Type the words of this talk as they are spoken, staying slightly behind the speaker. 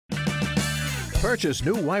Purchase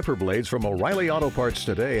new wiper blades from O'Reilly Auto Parts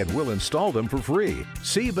today and we'll install them for free.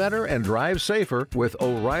 See better and drive safer with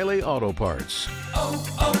O'Reilly Auto Parts.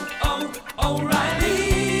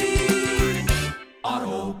 O'Reilly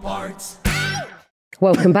Auto Parts.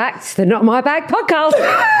 Welcome back to the Not My Bag podcast.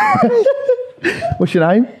 What's your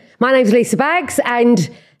name? My name's Lisa Baggs, and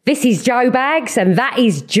this is Joe Baggs, and that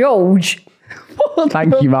is George.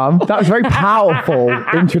 Thank you, Mum. That was a very powerful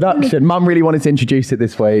introduction. Mum really wanted to introduce it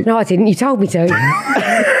this week. No, I didn't. You told me to.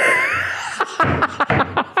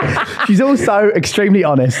 She's also extremely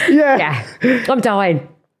honest. Yeah. I'm dying.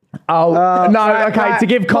 Oh, no, okay, to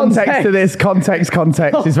give context to this, context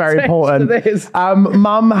is very important.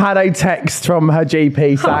 Mum had a text from her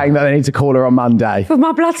GP saying that they need to call her on Monday. For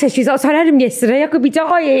my blood test, she's like, I had him yesterday, I could be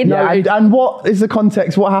dying. Yeah, and what is the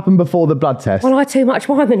context? What happened before the blood test? Well, I had too much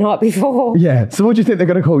wine the night before. Yeah, so what do you think they're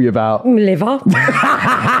going to call you about? Liver.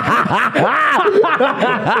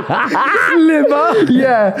 Liver?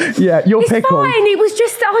 Yeah, you're pickled. Fine, it was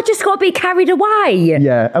just, I just got a bit carried away.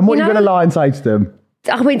 Yeah, and what are you going to lie and say to them?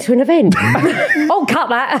 I went to an event. Oh, cut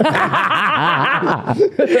that.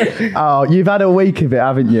 Oh, you've had a week of it,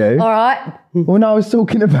 haven't you? All right. Well, no, I was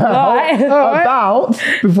talking about,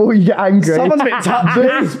 before you get angry, someone's a bit touched.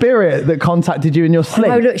 the spirit that contacted you in your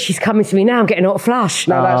sleep. Oh, look, she's coming to me now. I'm getting a hot flush.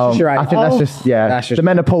 No, that's just your age. I think that's just, That's just the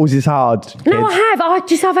menopause is hard. Kids. No, I have.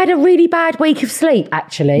 I've had a really bad week of sleep,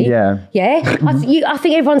 actually. Yeah. Yeah. I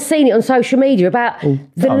think everyone's seen it on social media about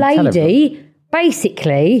the lady,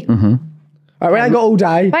 basically. Mm-hmm. Right, we ain't got all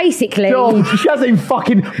day. Basically. George, she hasn't even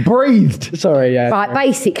fucking breathed. Sorry, yeah. Right,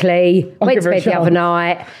 basically, went give to her a bed the shot. other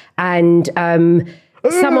night and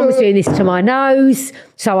someone was doing this to my nose.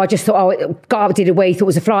 So I just thought, got up, did a wee, thought it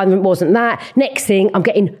was a fly, and it wasn't that. Next thing, I'm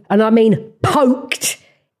getting, and I mean poked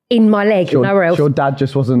in my leg, nowhere else. Your dad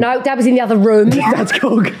just wasn't... No, Dad was in the other room. Dad's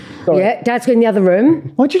cock. Yeah, Dad's in the other room.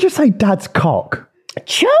 Why'd you just say dad's cock?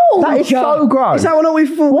 George! That is so gross. Is that what we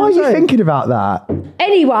thought? Why are you thinking about that?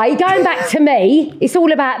 Anyway, going back to me, it's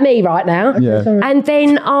all about me right now. Yeah. And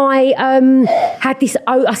then I had this,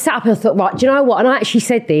 I sat up and I thought, right, do you know what? And I actually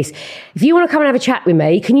said this, if you want to come and have a chat with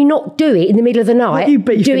me, can you not do it in the middle of the night? You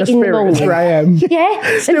beef do in it the in the spirit morning. at 3 a.m.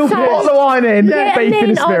 Yeah. Still And so- put the wine in. Yeah, Beef and in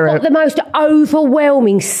then the I spirit. got the most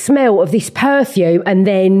overwhelming smell of this perfume, and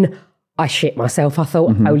then I shit myself. I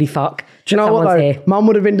thought, holy fuck. Do you know what, though? Here. Mum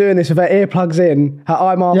would have been doing this with her earplugs in, her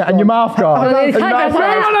eye mask Yeah, and your mouth guard. And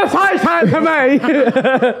then- say something to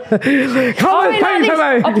me. Come and say to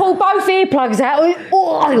me. I pulled both earplugs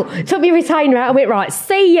out. Took my retainer out. I went, right,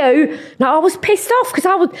 see you. No, I was pissed off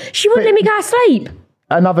because she wouldn't let me go to sleep.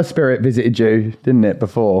 Another spirit visited you, didn't it,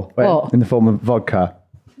 before? What? In the form of vodka.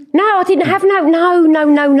 No, I didn't have no.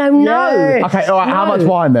 Yeah. Okay, all right, how No. much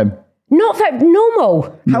wine then? Not that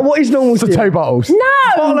normal. What is normal So to you? 2 bottles. No.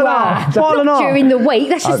 Bottle and a half. Bottle and a Not half. during the week.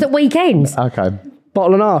 That's just at weekends. Okay.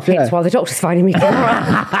 Bottle and a half, yeah. That's why the doctor's phoning me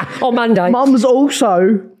tomorrow. On Monday. Mum's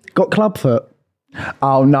also got clubfoot.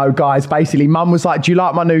 Oh no, guys! Basically, Mum was like, "Do you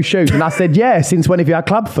like my new shoes?" And I said, "Yeah." Since when have you had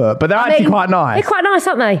clubfoot? But they're actually quite nice. They're quite nice,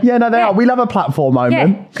 aren't they? Yeah, no, they are. We love a platform moment. Yeah,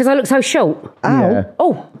 because I look so short. Yeah.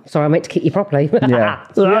 Oh, sorry, I meant to kick you properly. Yeah.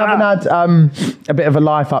 So we haven't had a bit of a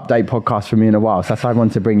life update podcast from you in a while, so that's why I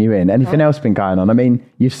wanted to bring you in. Anything else been going on? I mean,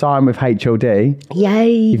 you've signed with HLD.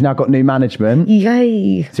 Yay. You've now got new management.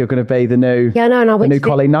 Yay. So you're going to be the new, Yeah, no, and I went the new to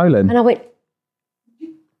Colleen Nolan. And I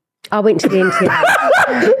went to the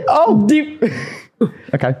NTA. Oh,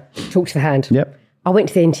 okay. Talk to the hand. Yep. I went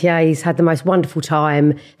to the NTAs, had the most wonderful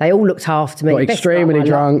time. They all looked after me. Got Best extremely time I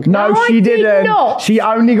drunk. No, No, she I did didn't. not. She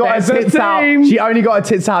only got her There's a tits out. team. She only got her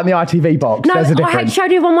tits out in the ITV box. No, There's a I had difference. showed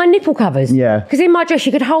everyone my nipple covers. Yeah. Because in my dress,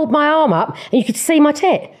 you could hold my arm up and you could see my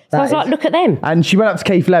tit. So I was like, look at them. And she went up to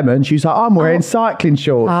Keith Lemon. She was like, "I'm wearing cycling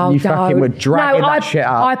shorts." and you fucking were dragging that shit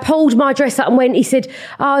up. I pulled my dress up and went, he said,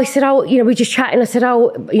 we were just chatting. I said,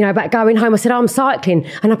 about going home. I said, I'm cycling.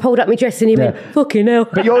 And I pulled up my dress and he went, fucking hell.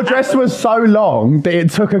 But your dress was so long that it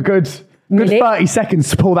took a good Minute. 30 seconds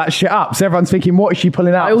to pull that shit up. So everyone's thinking, what is she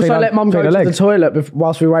pulling out? I also between let her- Mum go between to her the legs? toilet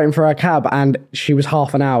whilst we were waiting for her cab, and she was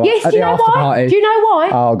half an hour Yes, at do you the know after why? party. Do you know why?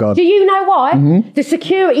 Oh, God. Do you know why? The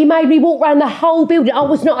security made me walk around the whole building. I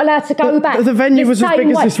was not allowed to go back. the venue was as same big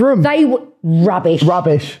as way. this room. They were rubbish.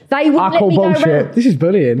 Rubbish. They wouldn't I let call me go bullshit. around. This is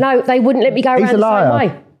bullying. No, they wouldn't let me go He's around a the liar. same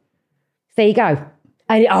way. There you go.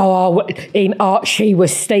 And she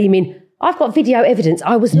was steaming. I've got video evidence.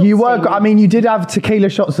 I was not You were, steaming. I mean, you did have tequila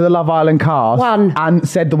shots of the Love Island cast. One. And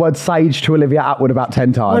said the word sage to Olivia Atwood about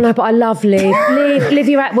 10 times. Oh no, but I love Liv.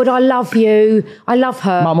 Olivia Atwood, I love you. I love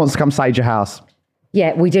her. Mum wants to come sage your house.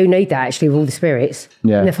 Yeah, we do need that actually with all the spirits.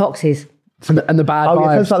 Yeah. And the foxes. And the bad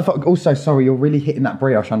vibes. Also, sorry, you're really hitting that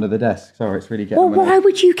brioche under the desk. Sorry, it's really getting... Well, why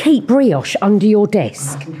would you keep brioche under your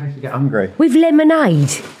desk? In case you get hungry. With lemonade?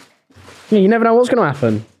 Yeah, you never know what's going to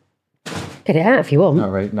happen. Get it out if you want. No,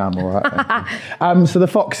 right, no, I'm all right. So the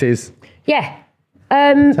foxes. Yeah.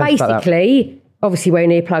 us about Basically, obviously wearing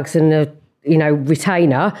earplugs and a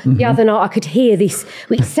retainer. The other night I could hear this,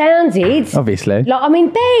 which sounded Obviously. like I'm in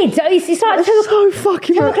bed. It's like so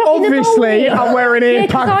fucking 2 o'clock in the Obviously, morning. I'm wearing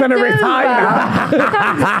earplugs and a retainer.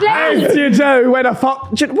 I don't As sleep. you do when a fuck.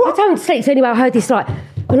 I don't sleep. So anyway, I heard this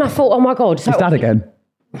and I thought, oh my God. So It's Dad again.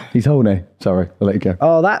 He's horny. Sorry, I'll let you go.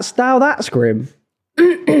 Oh, that's grim.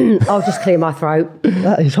 I'll just clear my throat.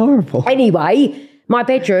 That is horrible. Anyway, my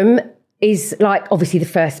bedroom is like obviously the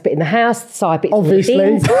first bit in the house, the side bit. Obviously.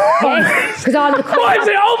 Because I'm the Why is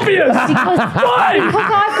it obvious? Because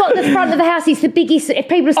I've got the front of the house. It's the biggest. If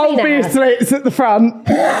people have seen Obviously, it's at the front.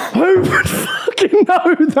 Who would fucking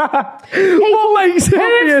know that? What makes it who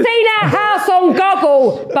obvious? have seen our house on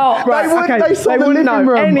Goggle? But They saw the wouldn't living know.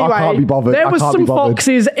 room. I Anyway, can't be bothered. there I was can't some be bothered.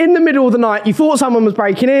 foxes in the middle of the night. You thought someone was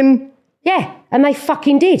breaking in. yeah, and they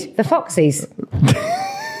fucking did. The foxes.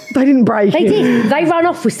 They didn't break They in. did. They run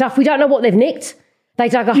off with stuff. We don't know what they've nicked. They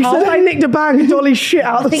dug a You hole. said they nicked a bag of Dolly's shit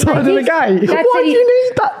out the think side of they the did. gate. Dad Why said do you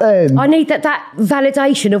need that then? I need that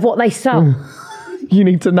validation of what they stole. You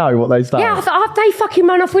need to know what they start. Yeah, they fucking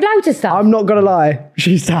run off with loads of stuff. I'm not going to lie.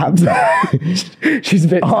 She's tapped. She's a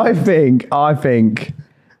bit tapped. I think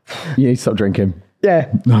you need to stop drinking.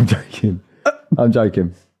 Yeah. No, I'm joking. I'm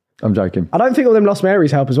joking. I don't think all them Lost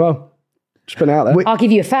Marys help as well. Just been out there. I'll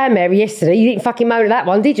give you a fan, Mary, yesterday. You didn't fucking moan at that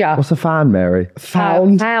one, did you? What's a fan, Mary?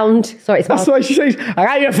 Found. Found. Sorry, it's That's my... why she says, I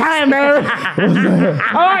got you a fan, Mary. All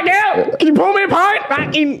right, now, can you pour me a pint?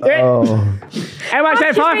 Back in. Oh. How much that?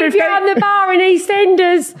 If you're on $5.50? the bar in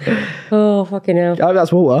EastEnders. Oh, fucking hell. Oh,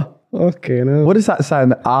 that's water. Okay, no. What does that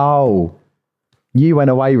sound? Oh, you went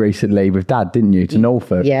away recently with Dad, didn't you, to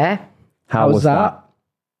Norfolk? Yeah. How was that?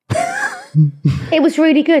 It was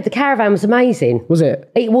really good. The caravan was amazing. Was it?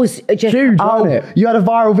 It was just... Huge, Oh, wasn't it? you had a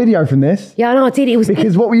viral video from this? Yeah, I know, I did. It was...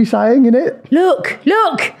 Because what were you saying in it? Look.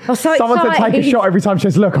 I was so Someone said excited. take a shot every time she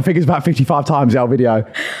says, look, I think it's about 55 times the whole video.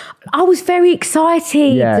 I was very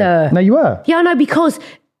excited. Yeah. No, you were. Yeah, I know, because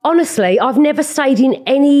honestly, I've never stayed in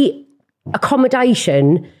any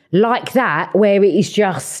accommodation like that where it is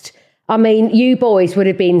just... I mean, you boys would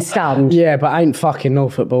have been stunned. Yeah, but ain't fucking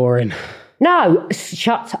Norfolk boring. No,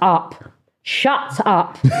 shut up.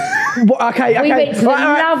 Okay. We went to the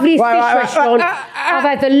loveliest fish restaurant. I've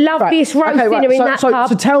had the loveliest roast dinner in that pub.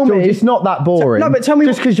 So tell George, me... it's not that boring. No, but tell me-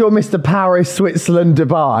 Just because you're Mr. Paris, Switzerland,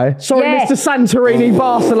 Dubai. Sorry, Yeah. Mr. Santorini,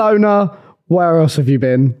 Barcelona. Where else have you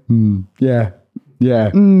been? Yeah.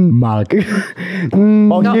 Mug.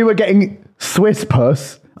 While you were getting Swiss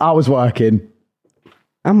puss, I was working.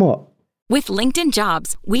 And what? With LinkedIn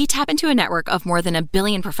Jobs, we tap into a network of more than 1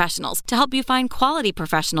 billion professionals to help you find quality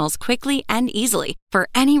professionals quickly and easily for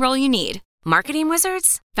any role you need. Marketing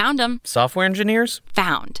wizards? Found them. Software engineers?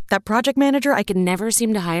 Found. That project manager I could never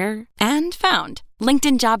seem to hire? And found.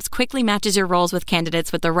 LinkedIn Jobs quickly matches your roles with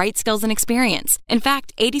candidates with the right skills and experience. In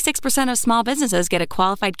fact, 86% of small businesses get a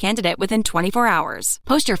qualified candidate within 24 hours.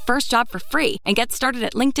 Post your first job for free and get started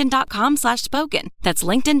at linkedin.com/spoken. That's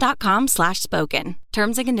linkedin.com/spoken.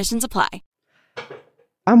 Terms and conditions apply.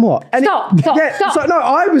 And what? And Stop. So, no,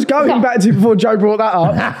 I was going back to before Joe brought that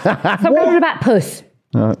up. Stop going on about puss.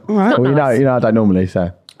 Well, you know, I don't normally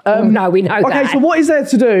say. No, we know Okay, that. so what is there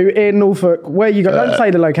to do in Norfolk where you go? Don't say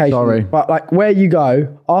the location. Sorry. But like where you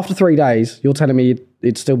go after 3 days, you're telling me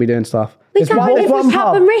you'd still be doing stuff. We don't there's live in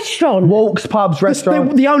pub and restaurant. Walks, pubs,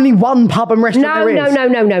 restaurants. The only one pub and restaurant No. there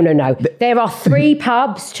is. There are 3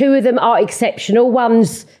 pubs. 2 of them are exceptional.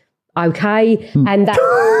 One's okay, and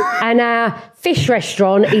our fish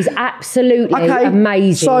restaurant is absolutely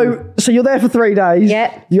amazing. So you're there for 3 days.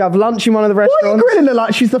 Yep. You have lunch in one of the Why are you restaurants. grilling her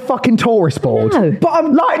like she's the fucking tourist board? No. But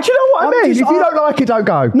I'm Like, do you know what I mean? just- If you don't like it, don't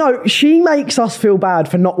go. No, she makes us feel bad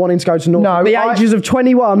for not wanting to go to Norfolk. No, the I- ages of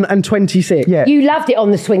 21 and 26. Yeah. You loved it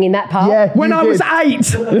on the swing in that pub. Yeah. When you I was did.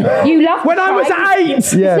 8. You loved When the I was train. 8. Yeah.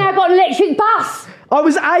 It's now got an electric bus. I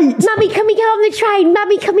was 8. Mummy, can we get on the train?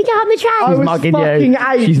 Mummy, can we get on the train? I was Mugging fucking you.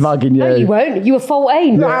 8. She's mugging you. No, you weren't. You were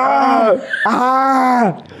 14.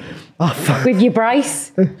 With your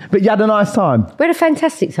brace. But you had a nice time. We had a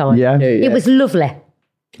fantastic time. Yeah? Yeah, It was lovely.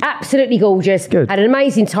 Absolutely gorgeous. Good. Had an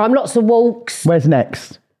amazing time. Lots of walks. Where's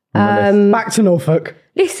next? Back to Norfolk.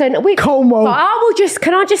 Listen, Cornwall. But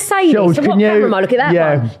can I just say George, this? can you- Look at that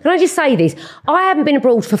yeah. one. Can I just say this? I haven't been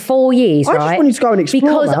abroad for 4 years, I right? just want you to go and explore,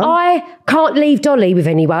 because man. I can't leave Dolly with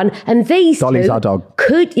anyone, and these Dolly's two our dog.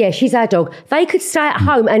 she's our dog. They could stay at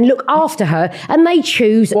home and look after her, and they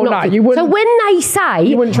choose Well, not no, to. you wouldn't- So when they say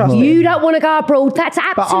you wouldn't trust you me. don't want to go abroad, that's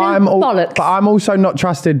absolute bollocks. But I'm also not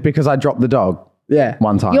trusted because I dropped the dog. Yeah.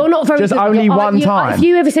 One time. You're not very Just good with only dogs. one time. If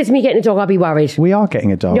you ever said to me getting a dog, I'd be worried. We are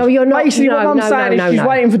getting a dog. No, you're not. Basically, what Mum's saying is she's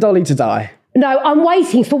waiting for Dolly to die. No, I'm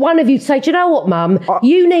waiting for one of you to say, do you know what, Mum?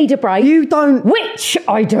 You need a break. You don't. Which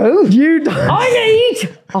I do. You don't. I need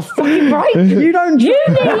a fucking break. You don't. You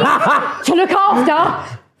need to look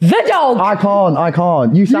after the dog. I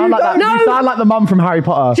can't. You sound like that. don't- You sound like the mum from Harry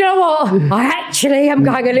Potter. Do you know what? I actually am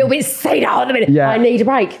going a little bit senile at the minute. Yeah. I need a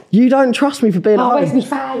break. You don't trust me for being at Oh, where's home. my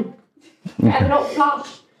fan? Get not flush.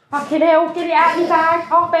 Fucking hell, get it out of my bag.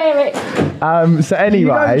 Can't bear it. So You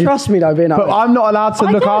anyway. don't trust me though, being at But home. I'm not allowed to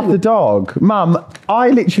I look do. after the dog. Mum, I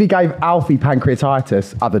literally gave Alfie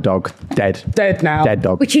pancreatitis. Other dog, dead. Dead now. Dead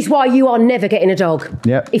dog. Which is why you are never getting a dog.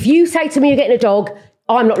 Yep. If you say to me you're getting a dog,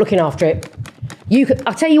 I'm not looking after it.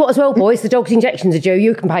 I'll tell you what as well, boys, the dog's injections are due.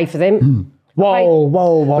 You can pay for them.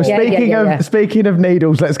 Whoa. Yeah. Speaking of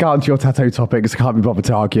needles, let's go on to your tattaoo topic because I can't be bothered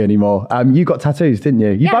to argue anymore. You got tattoos, didn't you?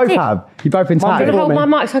 You Yeah, I both did. have. You both been Do you want tattooed. to hold my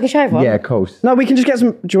mic so I can show everyone? Yeah, of course. No, we can just get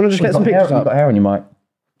some. Do you want to just get some pictures You've up? got hair on your mic.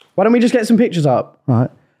 Why don't we just get some pictures up? Right.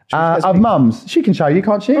 Of Mum's. She can show you,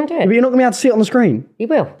 can't she? I'll do But it. you're not going to be able to see it on the screen. You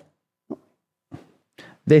will.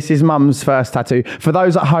 This is Mum's first tattoo. For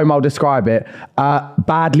those at home, I'll describe it.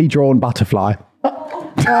 Badly drawn butterfly.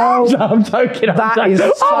 Oh, I'm joking. that is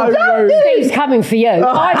so rude. Steve's coming for you.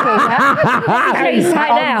 I drew that. Please say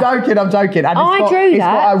I'm now. joking. And I it's got, drew it's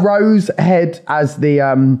that. got a rose head as the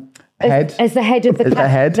head. As the head of the As the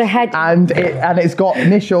head. The head. And it's got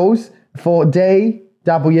initials for D,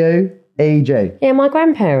 W, E, G. Yeah, my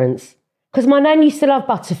grandparents. Because my nan used to love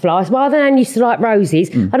butterflies, my other nan used to like roses,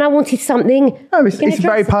 and I wanted something. No, it's in a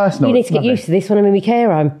very dress. personal. You need It's to get lovely. used to this when I'm in my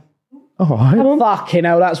care home. All right. Fucking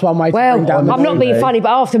hell, that's one way to Well, bring down the I'm not being movie. funny,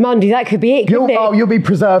 but after Monday, that could be it, couldn't it? You'll be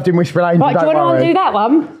preserved in Whisper Lane. Right, do you want to undo that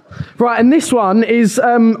one? Right, and this one is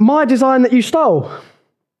my design that you stole.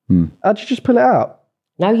 How'd you just pull it out?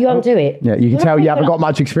 No, you undo it. Yeah, you can tell you haven't got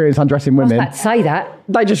much experience undressing I was women. about to say that.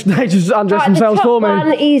 They just undress Right, the themselves top for me.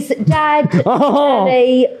 one is Dad,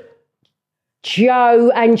 Danny,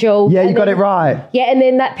 Joe, and George. Yeah, you And got then- it right. Yeah, and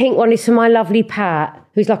then that pink one is for my lovely Pat,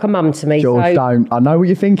 who's like a mum to me. George, so, don't. I know what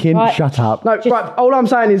you're thinking. Right. Shut up. No, right. All I'm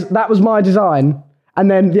saying is that was my design. And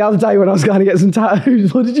then the other day when I was going to get some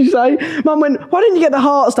tattoos, what did you say? Mum went, why didn't you get the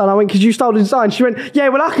hearts done? I went, because you stole the design. She went, yeah,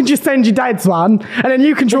 well, I can just send you Dad's one, and then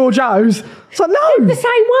you can draw Joe's. It's like, no. The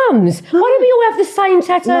same ones. Why don't we all have the same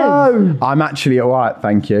tattoo? No. I'm actually all right,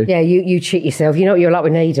 thank you. Yeah, you cheat yourself. You know what you're like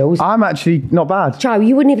with needles. I'm actually not bad. Joe,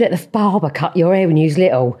 you wouldn't even let the barber cut your hair when you was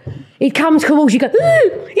little. He comes towards you, go,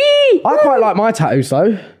 ooh, ee, I quite like my tattoos,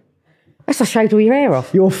 though. That's I shaved all your hair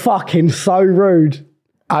off. You're fucking so rude.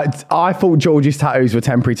 I thought George's tattoos were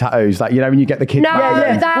temporary tattoos. Like, you know, when you get the kids. No,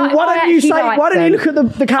 that, Well, why don't you say? Why don't you look at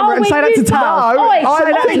the camera and say that to Tal? Tal?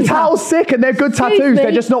 I think Tal's sick and they're good Excuse tattoos. me.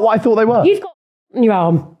 They're just not what I thought they were. You've got on your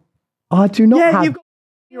arm. I do not Yeah, have. you've got.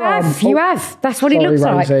 You have. You have. That's what it looks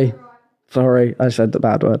like. Rosie. Sorry, I said the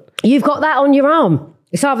bad word. You've got that on your arm.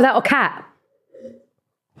 It's either that or cat.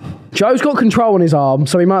 Joe's got control on his arm,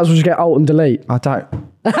 so he might as well just get Alt and Delete. I don't.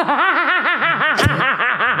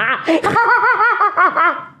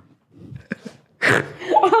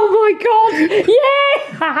 Oh my God!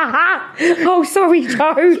 Yeah! Oh, sorry,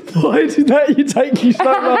 Joe. Why did that take you so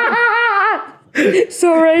long?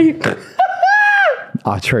 Sorry.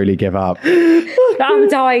 I truly give up. I'm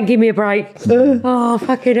dying. Give me a break. Oh,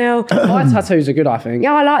 fucking hell. My tattoos are good, I think.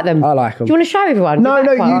 Yeah, I like them. I like them. Do you want to show everyone? No, Your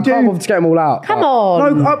no, back one? you I do. can't bother to get them all out. Come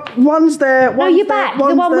on. No, one's there. One's you're there, back. The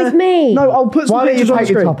one's one there. with me. No, I'll put some Why don't you pictures on the take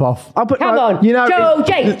your screen. top off? I'll put, Come no, on. You know, Joe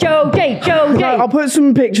J. No, I'll put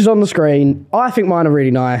some pictures on the screen. I think mine are really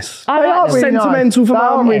nice. I They like are them. really Sentimental nice. for They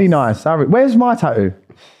Mum. are really nice. Where's my tattoo?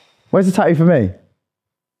 Where's the tattoo for me?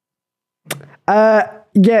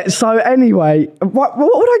 Yeah, so anyway, what would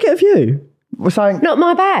I get of you? We're saying, Not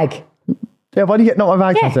my bag. yeah, why do you get not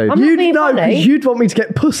my bag Yeah, tattooed? I'm not You'd being know, funny. because you'd want me to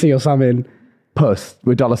get pussy or something. Puss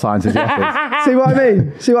with dollar signs as yeses. See what I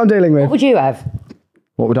mean? See what I'm dealing with? What would you have?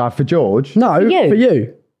 What would I have for George? No, you. for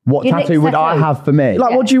you. What Your tattoo next would I tattoo. have for me?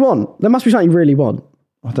 Like, what do you want? There must be something you really want.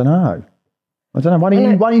 I don't know. Why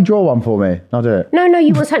don't you draw one for me? I'll do it. No,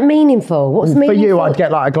 you want something meaningful. What's For meaningful? you, I'd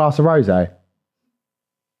get like a glass of rosé.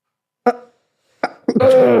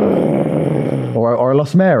 or a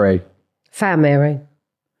Lost Mary. Fan Mary.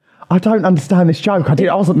 I don't understand this joke.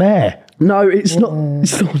 I wasn't there. No, it's not.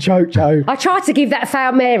 It's not a joke, Joe. I tried to give that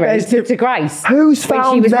found Mary to Grace. Who's when she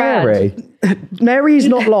found was Mary? round. Mary is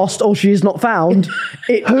not lost, or she is not found.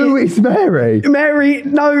 Who is Mary? Mary?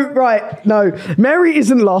 No, right? No, Mary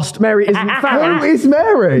isn't lost. Mary isn't found. Who is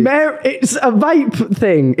Mary? It's a vape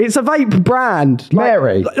thing. It's a vape brand.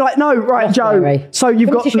 Mary. No, right, Lost Joe. Mary. So you've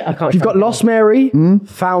got Lost Mary,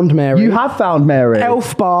 Found Mary. You have found Mary.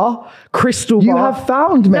 Elf Bar, Crystal Bar. You have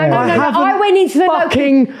found Mary. No, I went into the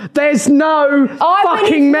fucking. There's no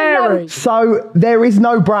fucking Mary. So there is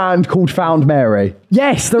no brand called Found Mary.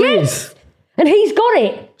 Yes, there is. And he's got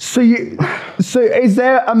it. So is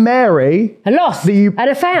there a Mary? A lost and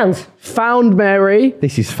a found. Found Mary.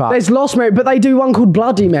 This is fucked. There's Lost Mary, but they do one called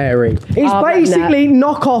Bloody Mary. It's basically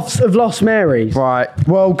knockoffs of Lost Marys. Right.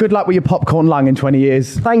 Well, good luck with your popcorn lung in 20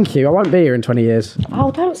 years. Thank you. I won't be here in 20 years. Oh,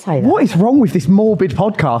 don't say that. What is wrong with this morbid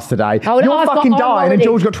podcast today? Oh, no, You're fucking dying and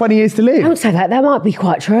George got 20 years to live. Don't say that. That might be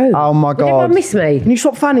quite true. Oh my God. Would everyone miss me? Can you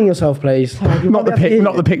stop fanning yourself, please? Not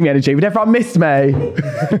the pick me energy. Would everyone miss me?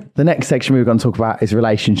 The next section we're going to talk about is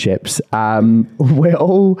relationships. We're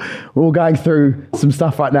all going through some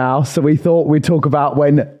stuff right now, so we thought we'd talk about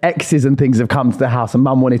when exes and things have come to the house, and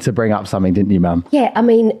Mum wanted to bring up something, didn't you, Mum? Yeah, I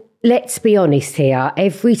mean, let's be honest here.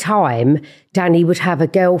 Every time Danny would have a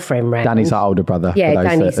girlfriend round. Danny's our older brother. Yeah,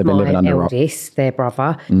 Danny's my eldest, their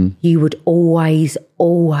brother. You would always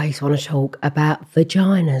want to talk about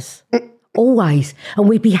vaginas. Always. And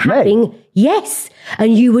we'd be having, yes,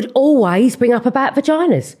 and you would always bring up about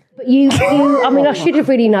vaginas. But you I mean, I should have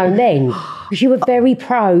really known then, because you were very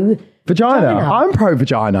pro Vagina. I'm pro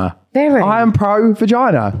vagina. Very. I am pro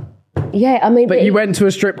vagina. Yeah, I mean... But you went to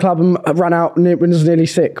a strip club and ran out and it was nearly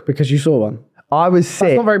sick because you saw one. I was sick.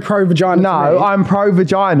 That's not very pro vagina. No, I'm pro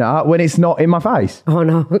vagina when it's not in my face. Oh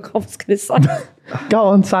no, I was going to say. Go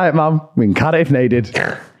on, say it, Mum. We can cut it if needed.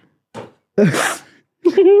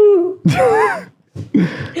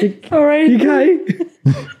 Sorry. Okay.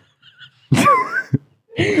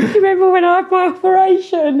 Do you remember when I had my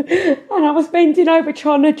operation and I was bending over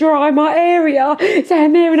trying to dry my area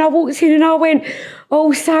down there, and I walked in and I went,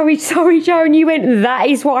 "Oh, sorry, Joe," and you went, "That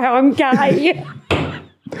is why I'm gay."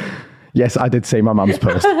 Yes, I did see my mum's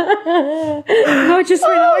puss. I just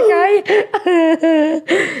went,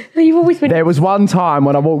 "Okay." You've always been. There was one time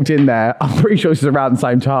when I walked in there, I'm pretty sure this was around the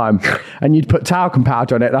same time, and you'd put talcum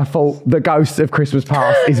powder on it, and I thought the ghost of Christmas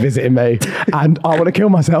past is visiting me, and I want to kill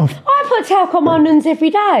myself. I put talcum on my nuns every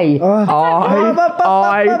day.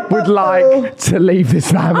 I would like to leave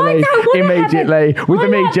this family immediately with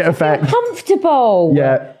immediate effect. Comfortable.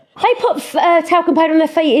 Yeah. They put talcum powder on their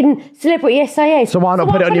feet in Celebrity SAS. So why not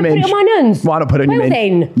put it on your minge? Put it on my nuns. Why not put it on your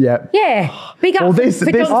minge? Then. Yeah. Yeah. Big up Well, this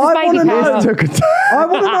for Johnson's baby powder. took a I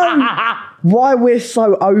want to know why we're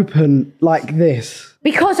so open like this.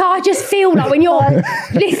 Because I just feel like when you're...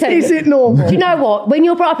 Listen. Is it normal? Do you know what? When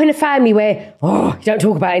you're brought up in a family where, you don't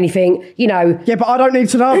talk about anything, you know... Yeah, but I don't need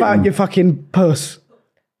to know about your fucking puss.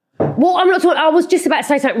 Well, I'm not talking... I was just about to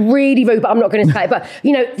say something really rude, but I'm not going to say it. But,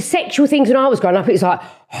 you know, sexual things when I was growing up, it was like...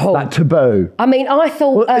 Oh. That taboo. I mean, I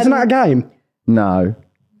thought... Well, isn't that a game? No.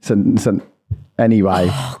 Anyway.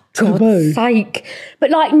 God's sake.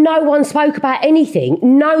 But like no one spoke about anything.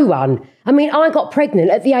 No one. I mean, I got pregnant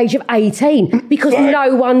at the age of 18 because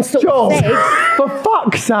no one sort of said. For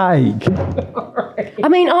fuck's sake. I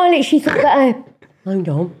mean, I literally thought that, hold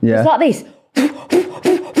on. Yeah. It's like this.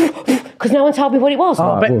 Because no one told me what it was.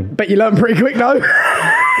 But you learned pretty quick, though.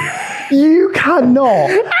 You cannot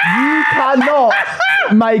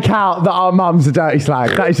make out that our mum's a dirty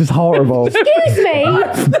slag. That is just horrible. Excuse me.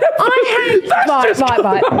 Right. I have never said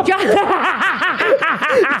that.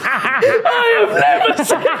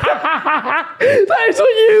 That is what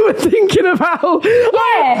you were thinking about.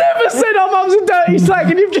 Yeah. I've never said our mum's a dirty slag,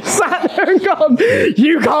 and you've just sat there and gone,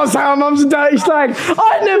 you can't say our mum's a dirty slag.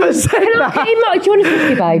 I never said that. Do you want to kiss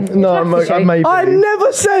me, babe? No, maybe. I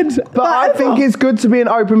never said But I think it's good to be an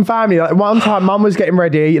open family. Like one time, Mum was getting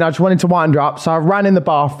ready, and I just wanted to wind her up, so I ran in the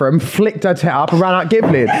bathroom, flicked her tit up, and ran out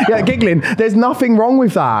giggling. There's nothing wrong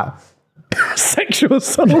with that. Sexual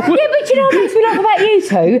assault. Yeah, but you know what makes me laugh about you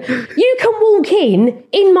two? You can walk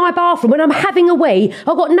in my bathroom when I'm having a wee.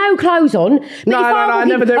 I've got no clothes on. No, I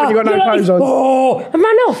never do when you've got no clothes on. And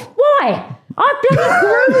run off. Why? I bloody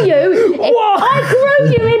grew you. What? I grew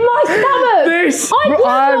you in my stomach. I grew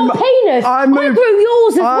your penis. I grew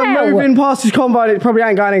yours as well. I'm moving past this convo and it probably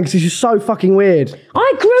ain't going in because it's just so fucking weird.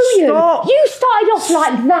 I grew Stop. you. You started off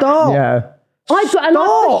like that. Stop. Yeah. I pushed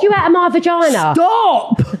you out of my vagina.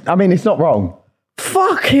 Stop. I mean, it's not wrong.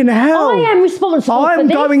 Fucking hell. I am responsible for I'm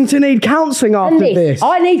this. going to need counselling after this.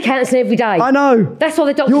 I need counselling every day. I know. That's what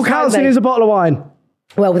the doctor Your counselling is a bottle of wine.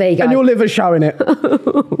 Well, there you go. And your liver's showing it.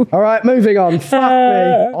 All right, moving on. Fuck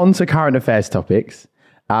me. On to current affairs topics.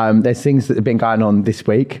 There's things that have been going on this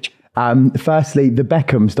week. Firstly, the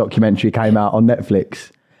Beckham's documentary came out on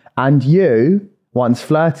Netflix. And you once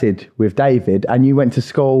flirted with David and you went to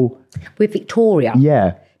school. With Victoria.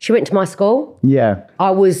 Yeah. She went to my school. Yeah.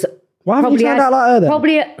 I was... Why haven't you turned out like her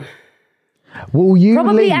then? Will you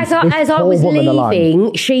Probably leave as I poor was woman alone?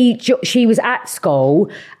 leaving, she was at school,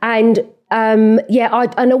 and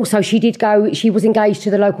and also she did go. She was engaged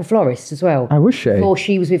to the local florist as well. Oh, was she? Before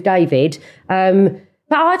she was with David.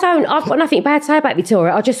 But I've got nothing bad to say about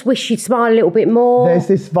Victoria. I just wish she'd smile a little bit more. There's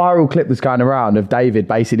this viral clip that's going around of David.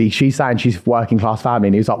 Basically, she's saying she's working class family,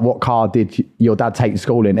 and he was like, "What car did your dad take to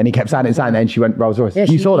school in?" And he kept saying it, and she went Rolls Royce. Yeah,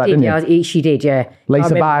 you saw that, didn't you? Yeah, she did. Yeah, I Lisa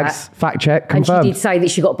remember Baggs, that. fact check, And confirmed. she did say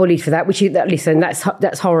that she got bullied for that, listen,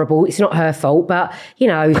 that's horrible. It's not her fault, but,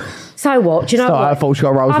 so what? Do you know It's not what? her fault she got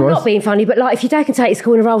a Rolls I'm Royce. not being funny, but like, if your dad can take you to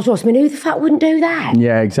school in a Rolls Royce, I mean, who the fuck wouldn't do that?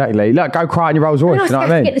 Yeah, exactly. Look, go cry in your Rolls Royce. I You know have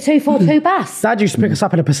what I to mean? get the 242 bus. Dad used to pick us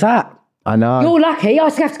up in a Passat. I know. You're lucky. I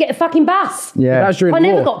used to have to get a fucking bus. Yeah. That was during I the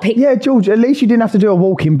never war. got picked. Yeah, George, at least you didn't have to do a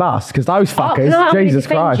walking bus, because those Oh, fuckers, I'm gonna Jesus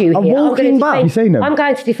defend Christ. you A here. I'm walking gonna bus? defend- You seen them? I'm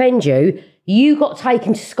going to defend you. You got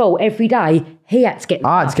taken to school every day. He had to get the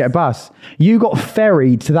I had bus. to get a bus. You got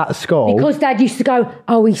ferried to that school. Because Dad used to go,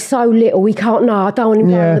 oh, he's so little, he can't, no, I don't want him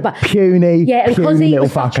going on the bus. puny, Yeah, and because puny he little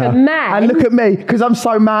was such fucker. a man. And look at me, because I'm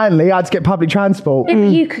so manly, I had to get public transport. Yeah, but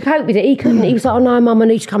you could cope with it. He couldn't. He was like, oh, no, Mum, I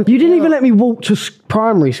need to come. You didn't even let me walk to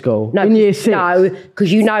primary school in year 6. No,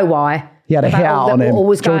 because you know why. He had a hit out on him.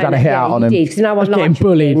 George had a hit out on him. He did, because no one Getting liked you.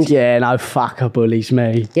 bullied. Yeah, no, fucker bullies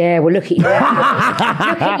me. Yeah, well, look at you now.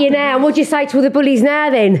 Look at you now. And what'd you say to all the bullies now,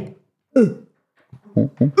 then?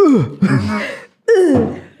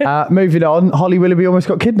 Moving on, Holly Willoughby almost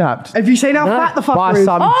got kidnapped Have you seen how fat the fucker by is?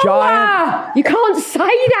 some giant, wow, you can't say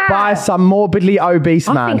that. by some morbidly obese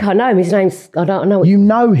I man. think I know him. His name's, I don't know. You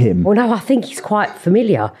know him? Well, no, I think he's quite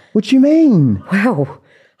familiar. What do you mean? Well,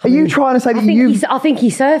 Are you trying to say that you... I think he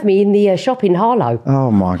served me in the shop in Harlow. Oh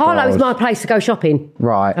my God. Harlow's my place to go shopping.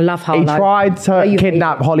 Right. I love Harlow. He tried to you've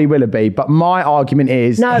kidnap Holly Willoughby, but my argument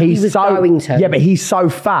is No, he he's was so going to. Yeah, but he's so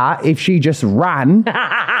fat. If she just ran,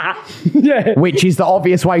 which is the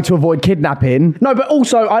obvious way to avoid kidnapping. No, but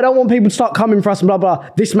also, I don't want people to start coming for us and blah, blah.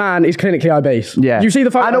 This man is clinically obese. Yeah, You see the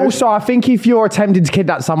photo? and also I think if you're attempting to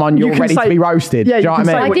kidnap someone, you're can ready say- to be roasted. Yeah, Do you know you what can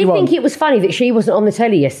I say mean? I what did you want. think it was funny that she wasn't on the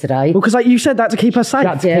telly yesterday. Because you said that to keep her safe.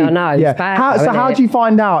 Yeah, I know. It's Yeah. bad, How, though, so isn't how it? do you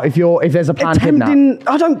find out if there's a planned kidnap? Attempting,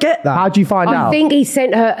 I don't get that. How do you find I out? think he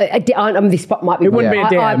sent her. This might be. It wouldn't be a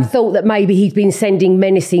DM. I thought that maybe he'd been sending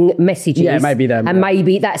menacing messages. Yeah, maybe them, And yeah.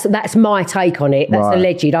 maybe that's my take on it. That's Right.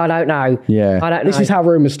 alleged. I don't know. Yeah. I don't know. This is how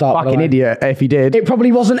rumours start. by the Fucking way. idiot if he did. It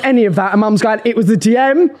probably wasn't any of that. And Mum's going, it was the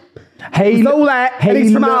DM. He all that, and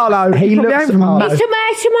he's from Harlow. He He probably looks ain't from Harlow. It's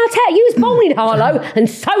to my tell. You was born in Harlow, and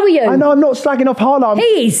so were you. I know, I'm not slagging off Harlow. He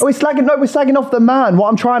is. We're slagging off the man. What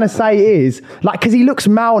I'm trying to say is, because he looks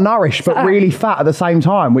malnourished but really fat at the same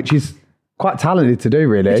time, which is quite talented to do,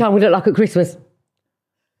 really. Which I would look like at Christmas.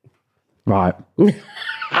 Right.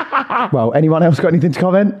 Well, anyone else got anything to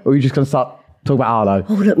comment? Or are you just going to start talking about Harlow?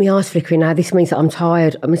 Oh, look, my eyes flickering now. This means that I'm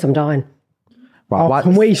tired. I means I'm dying. Right, what-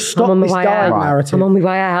 Can we I'm stop on my this way dying out. narrative? I'm on my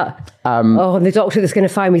way out. And the doctor that's going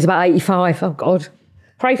to phone me is about 85. Oh, God.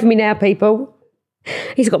 Pray for me now, people.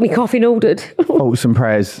 He's got me coffin ordered. Thoughts and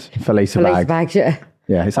prayers for Lisa Police Baggs. bags, yeah.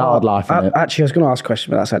 Yeah, it's a hard life, isn't it? Actually, I was going to ask a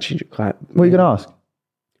question, but that's actually quite... What are you going to ask?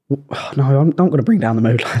 No, I'm not going to bring down the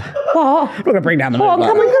mood like that. What? I'm not going to bring down the mood What? like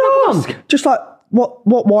Come that. on, come on. Just like, what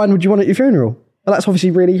wine would you want at your funeral? Well, that's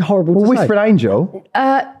obviously really horrible Well, to say. Whispering Angel.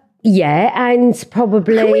 Yeah, and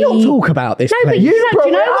probably... Can we not talk about this, No, but please? you know, brought do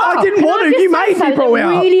you know it what? up. I didn't Can want to. just You say made me something brought it that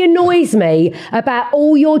up. really annoys me about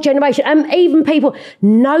all your generation, and even people,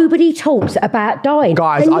 nobody talks about dying.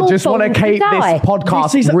 Guys, And I you're just want to born keep die. this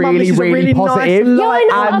podcast This is really, a really really nice positive. light-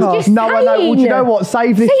 Yeah, I know, And I'm just no, I know. Well, do you know what?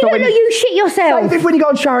 Save this See, for no, when no, you shit yourself. Save it when you go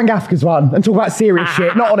on Sharon Gaffer's one and talk about serious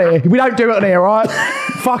shit. Not on here. We don't do it on here, right?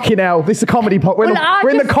 Fucking hell. This is a comedy pod. We're, Well,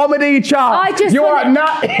 in the comedy chart. I just You're wanna-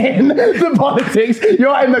 not in the politics.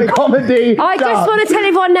 You're in the comedy I just chart. want to tell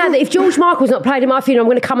everyone now that if George Michael's not played at my funeral, I'm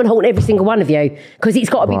going to come and haunt every single one of you because it's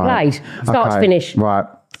got to be played, start to Okay. finish. Right.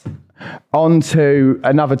 On to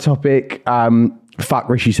another topic. Fuck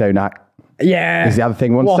Rishi Sunak. Yeah. Is the other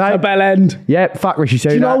thing we want What to say. a bell end. Yep, fuck Rishi Sunak.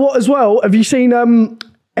 Do you know what as well? Have you seen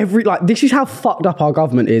this is how fucked up our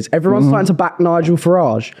government is. Everyone's starting to back Nigel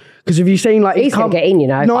Farage. Because have you seen He's gonna get in, you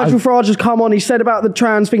know. Nigel Farage has come on, he said about the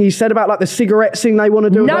trans thing, he said about like the cigarette thing they want to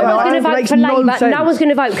do. No one's going to vote for Labour. No one's going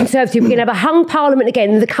to vote Conservative. We're going to have a hung parliament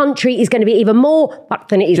again. The country is going to be even more fucked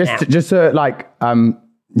than it is now.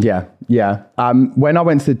 When I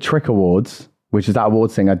went to the Trick Awards, which is that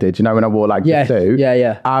awards thing I did. You know, when I wore like the suit?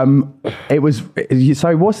 Yeah. It was,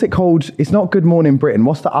 so what's it called? It's not Good Morning Britain.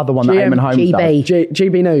 What's the other one that Eamon Holmes GB. does?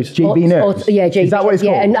 GB News. GB News. Yeah, GB. Is that what it's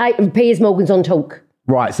called? Yeah, and Piers Morgan's on Talk.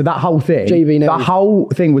 Right, so that whole thing, GB News. that whole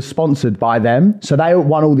thing was sponsored by them. So they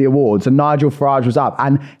won all the awards, and Nigel Farage was up,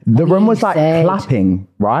 and the room was like clapping,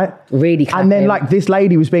 right? Really clapping. And then like this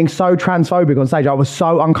lady was being so transphobic on stage. I was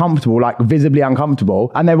so uncomfortable, like visibly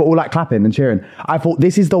uncomfortable, and they were all like clapping and cheering. I thought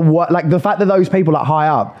this is the like the fact that those people like high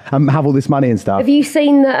up have all this money and stuff. Have you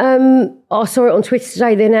seen that? I saw it on Twitter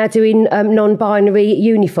today. They're now doing non-binary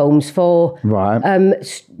uniforms for yeah,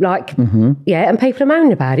 and people are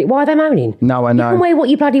moaning about it. Why are they moaning? No, I know. You can wear what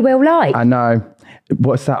you bloody well like. I know.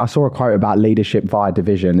 What's that? I saw a quote about leadership via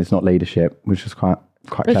division. It's not leadership, which is quite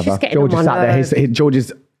clever. just getting George on is my sat there.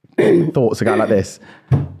 George's thoughts are going like this.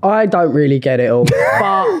 I don't really get it all,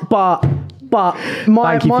 but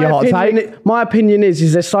my opinion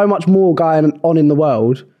is there's so much more going on in the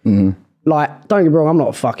world. Like, don't get me wrong, I'm not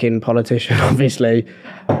a fucking politician, obviously,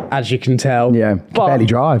 as you can tell. Yeah, barely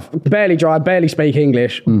drive, barely speak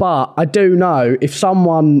English. But I do know if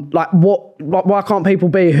someone why can't people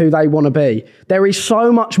be who they want to be? There is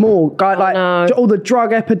so much more, all the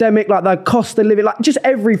drug epidemic, like the cost of living, like just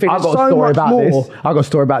everything. I've got a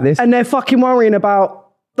story about this. And they're fucking worrying about.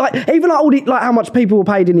 Like, even like all the, like how much people were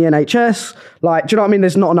paid in the NHS, like, do you know what I mean?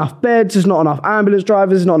 There's not enough beds, there's not enough ambulance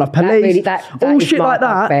drivers, there's not enough police, all shit like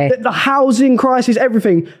that. The housing crisis,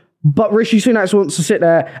 everything. But Rishi Sunak wants to sit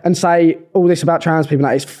there and say all this about trans people.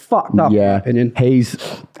 Like, it's fucked up, in my opinion. He's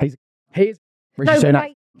Rishi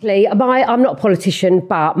Sunak. Basically, I'm not a politician,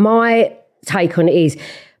 but my take on it is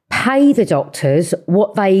pay the doctors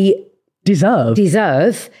what they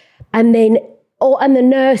deserve, and then and the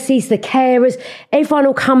nurses, the carers, everyone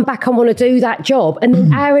will come back and want to do that job. And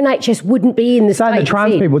then our NHS wouldn't be in the state. Saying that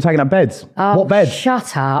trans people are taking up beds. What beds?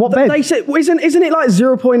 Shut up. What beds? They said, isn't it like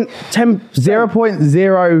 0.10?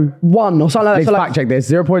 0.01 or something like that. Let's fact check this.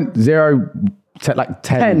 0.0 like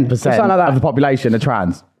 10% of the population are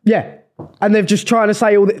trans. Yeah. And they're just trying to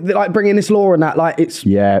say like bringing this law and that, like it's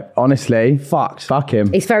honestly fucked. Fuck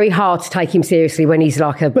him. It's very hard to take him seriously when he's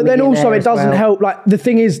like a. But then also it doesn't help. Like the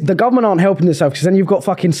thing is, the government aren't helping themselves because then you've got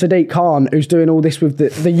fucking Sadiq Khan who's doing all this with the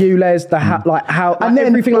ULEZ, and then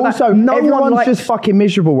everything also, like that. No everyone's just fucking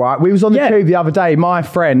miserable, right? We was on the tube the other day. My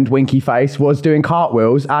friend Winky Face was doing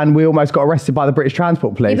cartwheels, and we almost got arrested by the British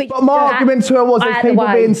Transport Police. Yeah, but my argument to her was there's people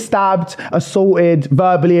being stabbed, assaulted,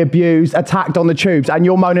 verbally abused, attacked on the tubes, and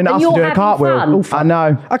you're moaning at us for doing a cartwheel. I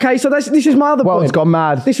know. Okay, so this is my other point. World's gone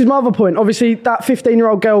mad. This is my other point. Obviously, that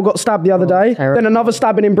 15-year-old girl got stabbed the other day. Terrible. Then another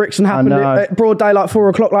stabbing in Brixton happened at broad daylight, 4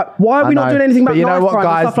 o'clock. Like, why are we not doing anything about knife crime? But you know what, and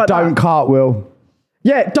guys? Stuff like don't that? Cartwheel.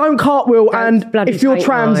 Yeah, don't cartwheel, and if you're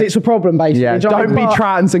trans, it's a problem, basically. Yeah, don't be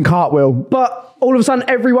trans and cartwheel. But all of a sudden,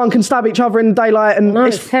 everyone can stab each other in the daylight, and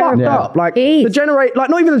it's fucked up. Like, not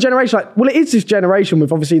even the generation, like, well, it is this generation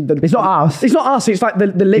with obviously it's not us. It's not us, it's like the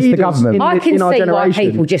leaders the government. I can in our see generation. why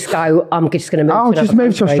people just go, I'm just going to move to just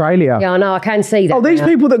move to Australia. Yeah, I know, I can see that. Oh, these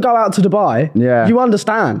people that go out to Dubai, you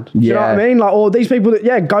understand. Do you know what I mean? Like, or these people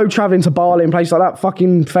that, go travelling to Bali and places like that,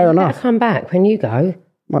 fucking fair enough. Come back when you go.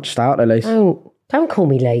 Much start, at least. Don't call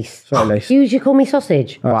me Lise. Sorry, Lise. You call me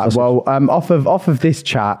sausage. Right, well, off of this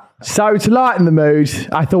chat. So to lighten the mood,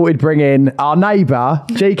 I thought we'd bring in our neighbour,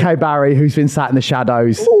 GKBarry, who's been sat in the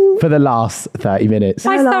shadows for the last 30 minutes.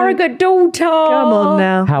 My surrogate daughter. Come on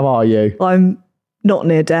now. How are you? I'm not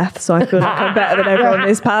near death, so I feel like I'm better than everyone on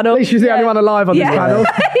this panel. At least she's the only one alive on this panel.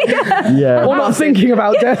 Yeah. Or not thinking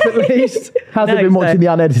about death, at least. How's it been watching the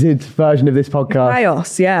unedited version of this podcast?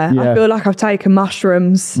 Chaos, yeah. I feel like I've taken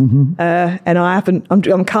mushrooms and I haven't,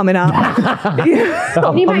 I'm coming up.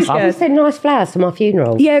 Can you make sure you send nice flowers to my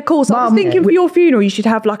funeral? Yeah, of course. I was thinking for your funeral, you should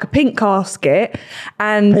have like a pink casket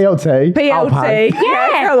and PLT.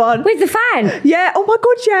 Yeah, come on. With the fan. Yeah, oh my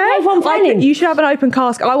God, yeah. Everyone fanning. You should have an open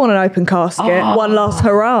casket. I want an open casket. One last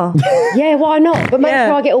hurrah. Yeah, why not? But make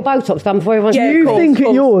sure I get all Botox done before everyone's... Do you think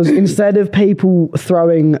at yours, instead of people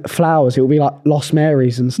throwing flowers, it will be like Lost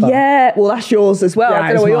Marys and stuff? Yeah, well, that's yours as well. Yeah, I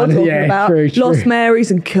don't know what you're talking about. True. Lost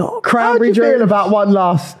Marys and cock. How do you feel about one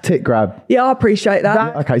last tit grab? Yeah, I appreciate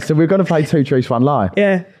that. Okay, so we're going to play 2 truths, 1 lie.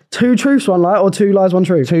 Yeah. 2 truths, 1 lie, or 2 lies, 1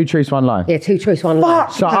 truth? 2 truths, 1 lie. Yeah, 2 truths, 1 lie.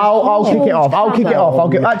 So I'll kick it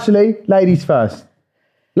off. Actually, ladies first.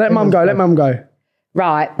 Let mum go.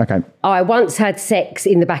 Right. Okay. I once had sex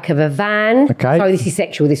in the back of a van. Okay. Sorry, this is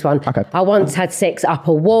sexual, this one. Okay. I once had sex up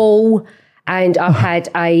a wall, and I've had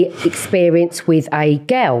a experience with a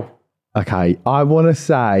girl. Okay, I want to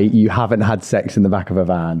say you haven't had sex in the back of a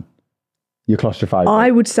van. You're claustrophobic. I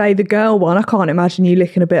would say the girl one. I can't imagine you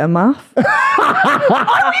licking a bit of muff.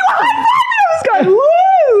 I was going,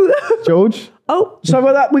 woo! George? Oh, So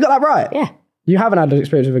we got that right? Yeah. You haven't had an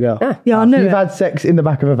experience with a girl? yeah, I knew You've it. had sex in the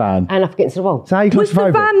back of a van. And up against the wall. So how are you Was the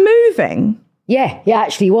claustrophobic? van moving? Yeah, it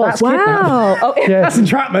actually was. Wow. Oh, Yeah. That's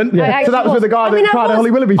entrapment. It actually So that was with the guy that I tried was-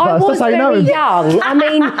 Holly Willoughby I first. was That's how you know very him. young. I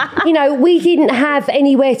mean, we didn't have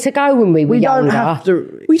anywhere to go when we were We don't younger. have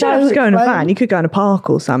to. We don't have to go in a Right. van. You could go in a park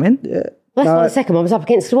or something. That's not the second one. I was up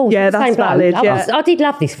against the wall. Yeah, that's Same bloke. valid, yeah. I did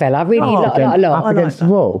love this fella. Really, Oh, a lot. Up against the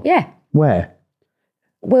wall? Yeah. Where?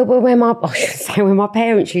 Where my I should say where my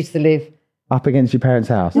parents used to live. Up against your parents'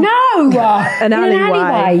 house? No, An in an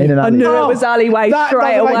alleyway. In an I knew alleyway. it was alleyway That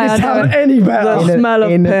straight doesn't away. make this I know sound it. any better. The smell of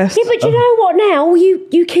piss. Yeah, but you know what? Now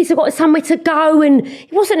you kids have got somewhere to go, and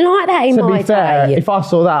it wasn't like that in To my be fair, day. if I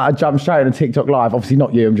saw that, I'd jump straight on a TikTok live. Obviously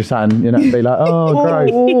not you, I'm just saying, be like, oh,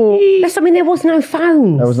 great. That's, I mean, there was no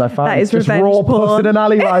phones. There was no fun. That is just revenge raw puss porn. in an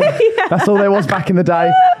alleyway. That's all there was back in the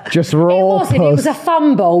day. Just raw It wasn't. puss. It was a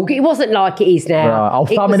fumble. It wasn't like it is now. Right, I'll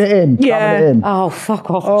thumbing was- it in. Yeah. Thumbing it in. Oh,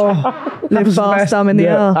 fuck off. Live fast, thumb in the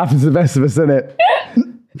air. Happens to the best of us, isn't it?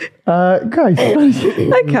 Great.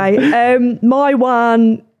 Okay. My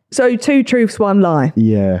one. So 2 truths, 1 lie.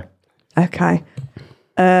 Yeah. Okay.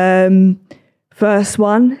 First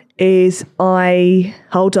one is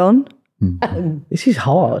hold on. This is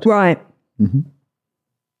hard. Right.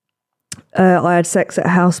 I had sex at a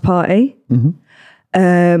house party.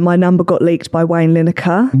 My number got leaked by Wayne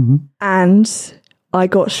Lineker. And I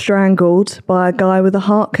got strangled by a guy with a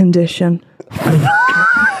heart condition.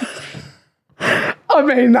 I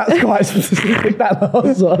mean, that's quite specific, that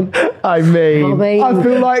last one. I mean, I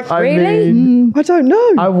feel like... Really? I don't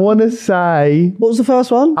know. I want to say, What was the first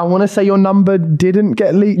one? your number didn't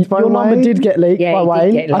get leaked by Your number Wayne? did get leaked Yeah, by it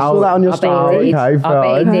did Wayne. get I saw leaked. that on your I bet it story. did. Okay, I bet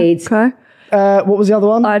fine. it did. Okay. What was the other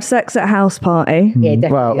one? I had sex at a house party. Yeah, definitely.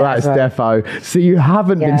 Well, that's right. defo. So you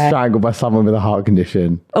haven't been Yeah. strangled by someone with a heart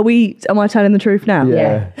condition? Am I telling the truth now?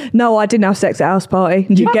 Yeah. No, I didn't have sex at a house party.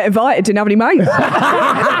 Didn't get invited, didn't have any mates.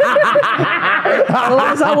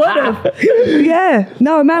 Otherwise I would have. Yeah.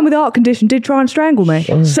 No, a man with a heart condition did try and strangle me.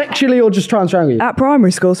 Sexually or just try and strangle you? At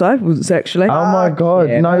primary school, so it wasn't sexually. Oh my God,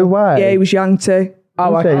 no way. Yeah, he was young too.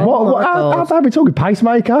 Oh, Okay. okay. How bad are we talking?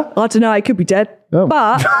 Pacemaker? I don't know, he could be dead. Oh.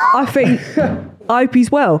 But I think, I hope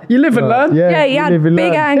he's well. You live and learn. Yeah, he you had live and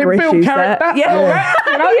big learn. anger It built issues character. there. Yeah.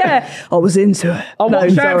 You know, yeah. I was into it. I'll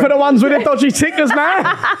watch out for the ones with the dodgy tickers, man.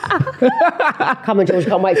 Come on, George,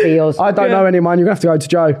 can't wait for yours. I don't know any of mine. You're going to have to go to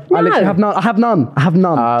Joe. I literally have none. I have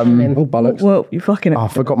none. Oh, bollocks. Well, you fucking... I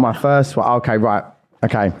forgot my first one. Okay, right.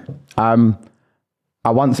 Okay. I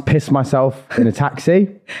once pissed myself in a taxi.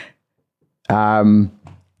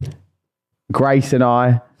 Grace and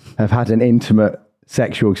I have had an intimate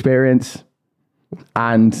sexual experience,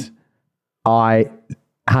 and I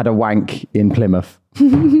had a wank in Plymouth. Well,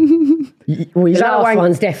 The you've had a last wank.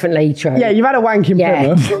 one's definitely true. Yeah, you've had a wank in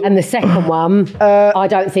Yeah. Plymouth. And the second one, I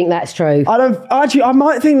don't think that's true. I don't actually. I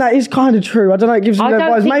might think that is kind of true. I don't know. It gives you I no don't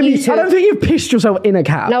advice. think Maybe you should- I don't think you've pissed yourself in a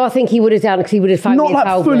cab. No, I think he would have done because he would have phoned Not me and like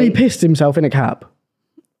told fully me. pissed himself in a cab.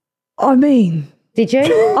 I mean, Did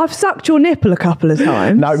you? I've sucked your nipple a couple of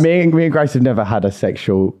times. No, me and Grace have never had a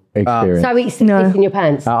sexual experience. So it's No. in your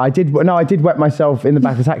pants. I did wet myself in the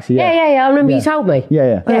back of the taxi. Yeah. Yeah. I remember you told me.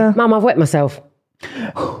 Yeah. Yeah, Mum, I've wet myself.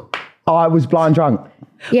 Oh, I was blind drunk.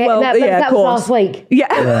 Yeah, Well, that yeah, of was course. last week. Yeah.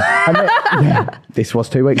 And then, this was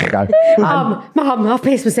 2 weeks ago. Mum, I've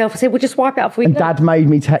pissed myself. I said, well, just wipe it up for you. And Dad made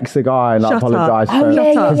me text the guy and Shut up. apologise Oh, for yeah, it.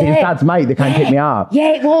 yeah, Because it was yeah. Dad's mate that came pick me up. Yeah,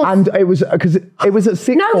 it was. And it was because it was at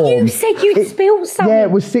sixth No, form. you said you'd spilled something. Yeah,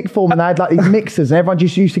 it was sixth form, and they had like these mixers, and everyone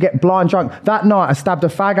just used to get blind drunk. That night, I stabbed a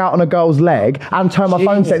fag out on a girl's leg and turned my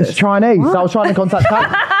phone set into Chinese. So I was trying to contact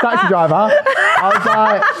taxi driver. I was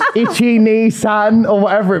like, "Ichi ni san" or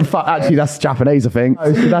whatever. Actually, that's Japanese, I think.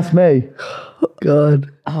 So that's me.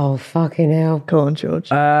 God. Oh, fucking hell. Go on, George.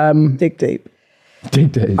 Dig deep.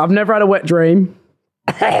 I've never had a wet dream.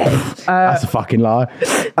 That's a fucking lie.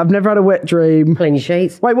 I've never had a wet dream. Clean your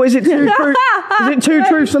sheets. Wait, what is it? Is it 2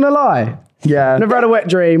 truths and a lie? Yeah. Never had a wet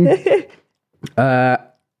dream. I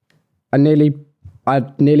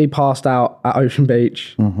nearly passed out at Ocean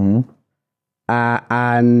Beach. Mm-hmm.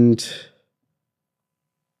 And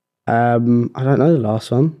I don't know the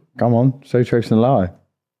last one. Come on, 2 truths and a lie.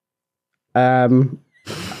 I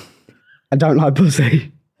don't like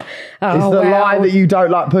pussy. Oh, It's the lie that you don't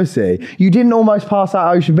like pussy. You didn't almost pass out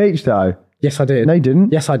at Ocean Beach, though. Yes, I did. No, you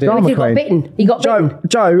didn't. Yes, I did. Drama He got queen. bitten. He got bitten.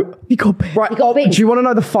 Joe, You got bit. right? He got bitten. Do you want to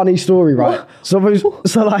know the funny story? Right. So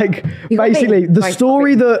like, He got basically, bitten. the Right,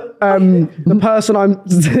 story that the person I'm.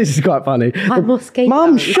 This is quite funny. I'm mosquito.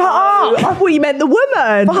 Mum, shut up! I thought you meant the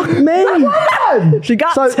woman. Fuck me. She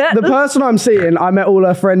got So it. the person I'm seeing, I met all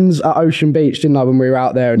her friends at Ocean Beach, didn't I? When we were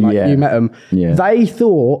out there, and like Yeah. you met them. Yeah. They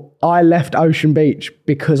thought I left Ocean Beach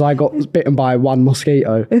because I got bitten by one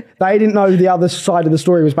mosquito. They didn't know the other side of the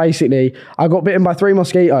story was basically I got bitten by 3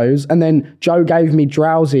 mosquitoes, and then Joe gave me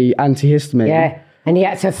drowsy antihistamine. Yeah. And he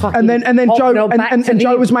had to fucking. And then Joe and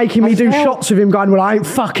Joe was making me do shots of him, going, "Well, I ain't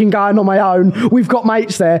fucking going on my own. We've got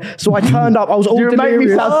mates there." So I turned up. I was all You delirious. made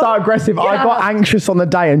me sound so aggressive. I got anxious on the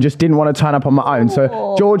day and just didn't want to turn up on my own.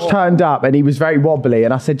 So George turned up and he was very wobbly.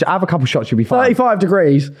 And I said, "Have a couple shots, you'll be fine." 35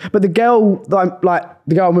 degrees. But the girl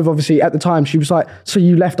the girl I'm with, obviously at the time, she was like, "So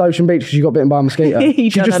you left Ocean Beach because you got bitten by a mosquito?" She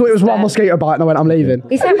just thought it was one mosquito bite, and I went, "I'm leaving."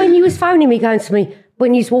 Is that when you was phoning me, going to me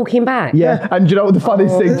when you was walking back? Yeah, and do you know what the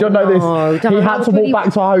funniest thing? Do you know this? He had to walk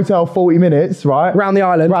back to our hotel 40 minutes, right? Round the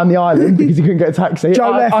island. Round the island because he couldn't get a taxi. Joe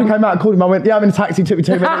left. I came out and called him. I went, "Yeah, I'm in a taxi. It took me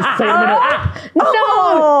 2 minutes. See you in a minute."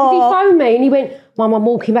 No, he phoned me and he went, "Mum, I'm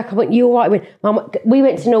walking back." I went, "You all right?" He went, "Mum," we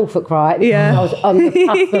went to Norfolk, right? Yeah. I was on the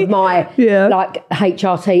cusp of my like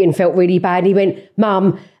HRT and felt really bad. And he went,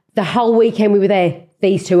 "Mum, the whole weekend we were there,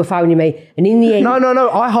 these two were phoning me." And in the end... No,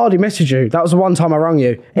 I hardly messaged you. That was the one time I rung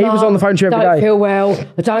you. He was on the phone to you every day. I don't feel well.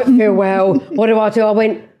 I don't feel well. What do I do? I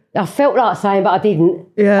went... I felt like saying, but I didn't.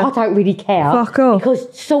 Yeah. I don't really care. Fuck off.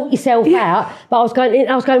 Because sort yourself out. But I was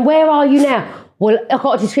going, where are you now? Well, I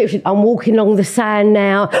got a description. I'm walking along the sand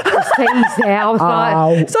now. The sea's there. I was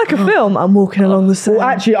like... It's like a film. I'm walking along the sand. Well,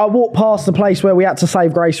 actually, I walked past the place where we had to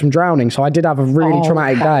save Grace from drowning, so I did have a really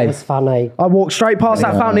traumatic that day. was funny. I walked straight past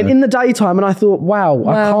that fountain in the daytime, and I thought, wow,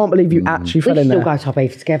 I can't believe you actually We fell in should all there. go to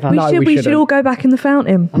Ibiza together. we should all go back in the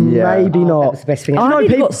fountain. Maybe not. That was the best thing. I know nearly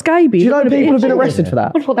people- got scabies. Do you know It would've been people have been interesting. arrested for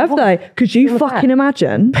that? Have they? Could you fucking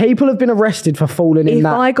imagine People have been arrested for falling in if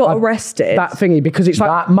that. I got arrested? That thingy, because it's like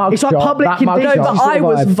That mug it's like shot, public that mug conditions. shot. But I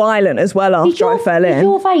was violent as well after I fell Did in.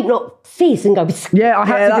 your vape not fizz and go... Yeah, I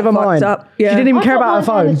had Yeah, to give her that fucked mine. up. Yeah. She didn't even I care got about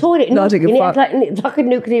her mine down phone. the toilet. No, I didn't give a and it had like a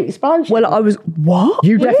nuclear explosion. Well, I was what?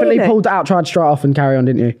 You definitely Really? pulled it out, tried to straight off and carry on,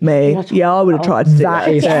 didn't you? Me. Yeah, I would have tried to do That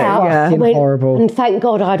that. is Get out. fucking I went, horrible. And thank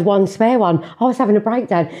God I had one spare one. I was having a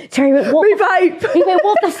breakdown. Terry went, "What? Me vape." He went,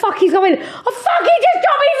 "What the fuck is going on?" I fucking just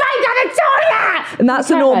got me vape down the toilet. And that's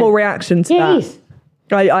a Okay. normal reaction to It that. is.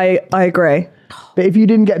 I agree. But if you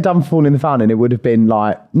didn't get done for falling in the fountain, it would have been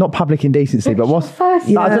like, not public indecency, but what's... First,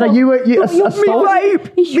 I don't know, you Me assault?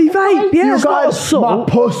 vape. Me vape. Yeah. You guys, my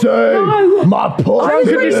pussy! My pussy! Drunk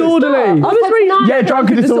and disorderly. I was really Yeah, drunk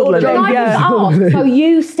and disorderly. Can I Yeah. just ask, so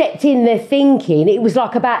you stepped in there thinking it was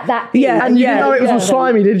like about that. Yeah, And you yeah, know it was all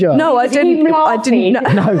slimy, did you? No, I didn't. I didn't.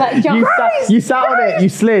 No, like, You sat on it, you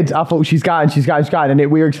slid. I thought she's going,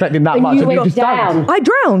 and we were expecting that and much. you and you went just done. down. I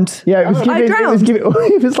drowned. Yeah, it was I giving, drowned.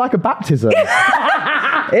 it was like a baptism.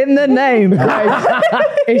 In the name.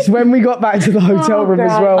 It's when we got back to the hotel room as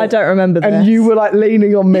God. well. I don't remember this. And you were like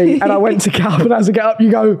leaning on me, and I went to get up, and as I get up, you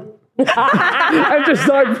go. and just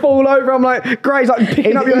like fall over. I'm like, Grace, like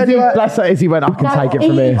picking up your head. Like, Bless her, Izzy went, I can take it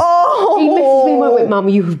from here. He messaged me and went, "Mum,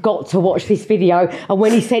 you've got to watch this video." And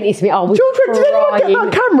when he sent it to me, I was George, did anyone get crying.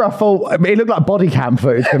 that camera? I thought it looked like body cam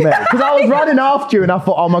footage to me. Because I was running after you and I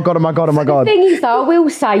thought, oh my God, oh my God, oh my The God. thing is, though, I will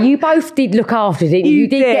say, you both did look after it. You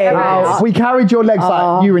did did. get around. We carried your legs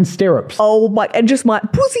like you were in stirrups. Oh my! And just my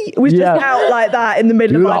pussy was Yeah. just out like that in the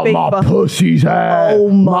middle of my Like big my butt. pussy's hair. Oh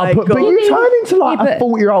my But God. you turned into like Yeah, a but-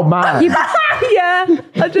 40-year-old man. Yeah,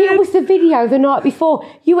 I It did. was the video the night before.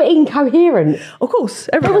 You were incoherent. Of course,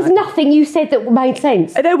 There was everyone. nothing you said that made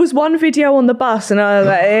sense. There was one video on the bus, and I was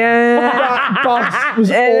like, that bus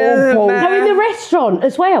was awful. No, in the restaurant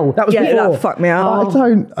as well. That was yeah, before. that fucked me I up.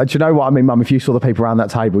 don't. Do you know what I mean, Mum? If you saw the people around that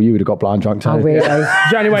table, you would have got blind drunk too. Oh, really? It's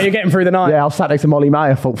the only way you're getting through the night. Yeah, I was sat next to Molly May.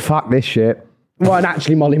 I thought, fuck this shit. Well, and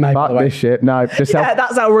actually, Molly May, by Fuck the way. this shit. No, just Yeah,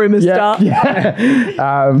 that's how rumours start.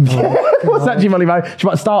 What's actually Molly May? She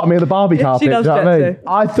might start on me with a Barbie carpet. does do you know what I that mean? too.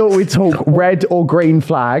 I thought we'd talk red or green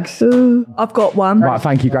flags. I've got one. Right,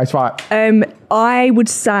 thank you, Grace. Right. I would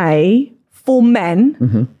say for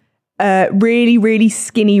men, really, really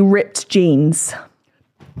skinny, ripped jeans.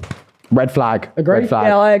 Red flag. Agree? Red flag.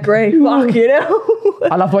 Yeah, I agree. Fuck, you know.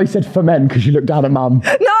 I love why you said for men because you looked down at Mum.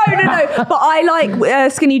 No. But I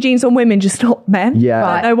like skinny jeans on women, just not men. Yeah.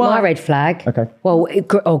 I don't know why. My red flag. Okay. Well,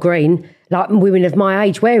 or green, like women of my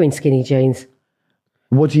age wearing skinny jeans.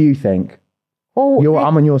 What do you think? Oh,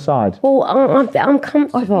 I'm on your side. well, I'm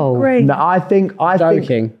comfortable. Great. No, I think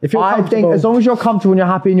Joking. If you're I think comfortable- as long as you're comfortable and you're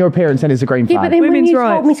happy in your appearance, then it's a green Yeah, flag. but then when Women's you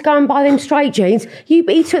rights. told me to go and buy them straight jeans, he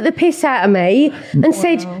took the piss out of me and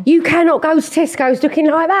said, "You cannot go to Tesco's looking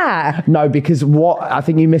like that." No, because what I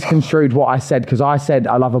think you misconstrued what I said because I said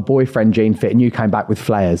I love a boyfriend jean fit and you came back with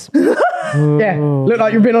flares. Yeah, look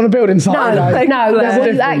like you've been on a building site. No,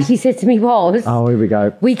 what you actually said to me was, Oh, here we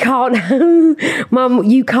go. "We can't, Mum,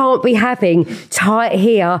 you can't be having tight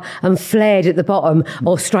here and flared at the bottom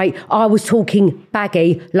or straight. I was talking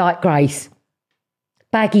baggy like Grace.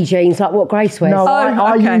 Baggy jeans like what Grace wears. No,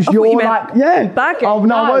 I okay. use I thought you your meant like baggy. Oh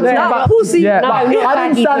no, I wasn't no, talking about pussy. Yeah, No, like, not I didn't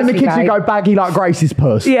baggy stand in the pussy, kitchen and babe. go baggy like Grace's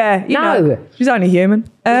puss. Yeah, you No. know, she's only human.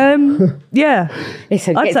 Yeah,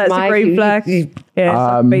 Listen, I'd get say it's a my- green flag. Yeah,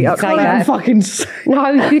 it's a beat up say flag. that. Fucking.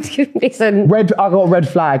 No, listen. I got a red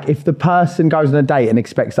flag if the person goes on a date and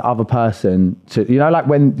expects the other person to, you know, like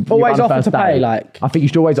when you Always go on a offer first to pay, date, like- I think you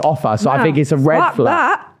should always offer. So I think it's a red Fuck flag.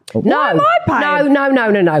 that. No, Why am I paying?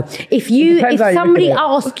 no. If depends how you somebody look at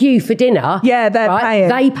it. asks you for dinner, Yeah, they're paying.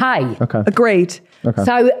 They pay. Okay. Agreed.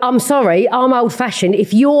 So I'm sorry, I'm old fashioned.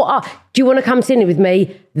 If you're, do you want to come dinner with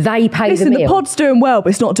me? They pay Listen, the meal. the pod's doing well, but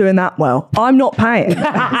it's not doing that well. I'm not paying.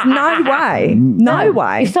 There's no way. No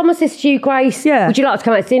way. If someone says to you, Grace, Yeah. would you like to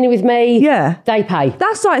come out to dinner with me? Yeah. They pay.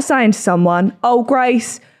 That's like saying to someone, oh,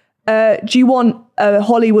 Grace, do you want a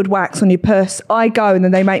Hollywood wax on your purse? I go and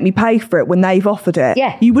then they make me pay for it when they've offered it.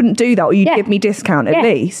 Yeah. You wouldn't do that, or you'd Yeah. give me discount at Yeah.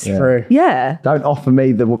 least. True. Yeah. Don't offer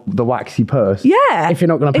me the waxy purse. Yeah. If you're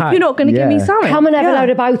not gonna pay. If you're not going to give me Yeah. something. Come and have Yeah. a load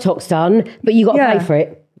of Botox done, but you got to Yeah. pay for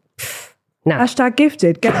it. No. Hashtag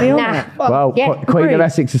gifted. Get me on Nah. it. Well, Yeah, Queen of agreed.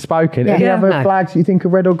 Essex has spoken. Yeah. Any Yeah. other No. flags you think are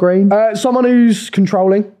red or green? Someone who's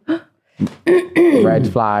controlling. Red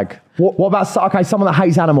flag. What about someone that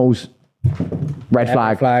hates animals? Red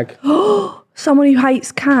flag. Flag. Someone who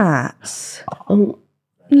hates cats.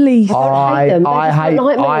 Least. hate them. They just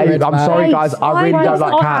don't like me. I'm sorry, guys. I really don't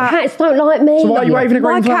like cats. Cats don't like me. So why are you waving a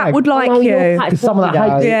green My flag? cat would like Oh, your you. cat's someone that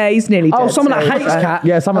lovely, hates- though. Yeah, he's nearly dead. Oh, someone that too, hates so- cats.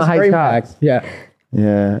 Yeah, someone that That's hates green cats. flag. Yeah.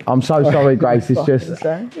 Yeah, I'm so sorry, Grace. It's just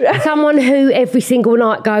Someone who every single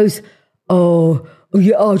night goes, oh,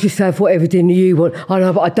 yeah, I'll just have whatever dinner you want. I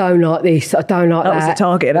know, but I don't like this. I don't like That was that. a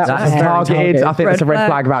target. That that's was very targeted. I think that's a red Red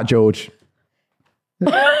flag about George.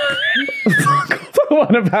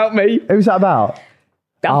 What about me? Who's that about?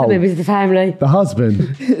 Other members of the family. The husband.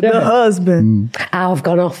 the husband. Oh, I've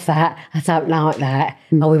gone off that. I don't like that.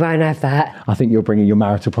 Oh, we won't have that. I think you're bringing your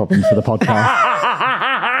marital problems to the podcast.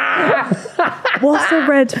 What's a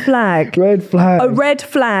red flag? Red flag. A red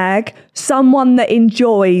flag, someone that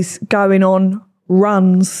enjoys going on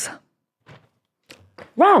runs.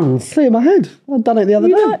 Runs. Clear my head. I've done it the other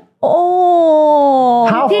day. Oh.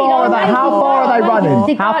 How far are they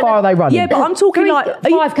running? How far are they running? Yeah, but I'm talking like... are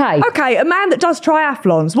you- 5K. Okay, a man that does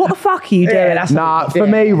triathlons. What the fuck are you doing? Nah, for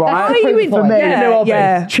me, right? How are you in- For me, Yeah,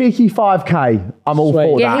 yeah. cheeky 5K. I'm all Sweet.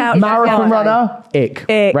 for Yeah, that. he's Marathon okay. runner, ick.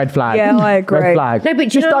 Ick. Red flag. Yeah, I agree. Red flag. No, but do you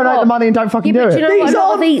just know donate what? the money and don't fucking Yeah, do but it. do you know These what? A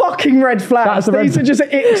lot of aren't the- fucking red flags. That's a red These are just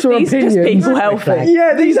icks or These are just opinions. people healthy.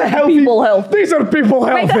 Yeah, these are healthy. People healthy. These are people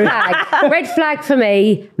Red healthy. flag. Red flag for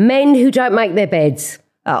me. Men who don't make their beds.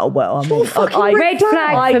 Oh, well, I mean... Red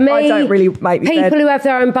flag for me. I don't really make people bed. who have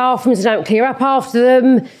their own bathrooms and don't clear up after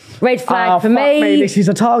them. Red flag Oh, for fuck me. me, this is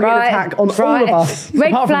a targeted attack on all of us,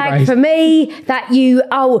 Red apart from flag Grace. for me that you,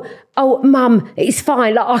 mum, it's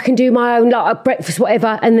fine. Like I can do my own like breakfast,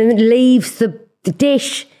 whatever, and then leaves the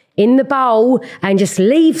dish in the bowl and just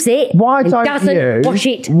leaves it. Why and don't doesn't you? wash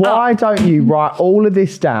it Why up. don't you write all of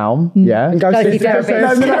this down? Yeah. And go Go see see therapist.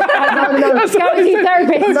 therapist. No. Go see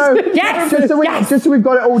therapist. No, Yes. just so we've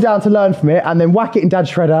got it all down to learn from it, and then whack it in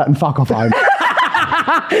Dad's shredder and fuck off home.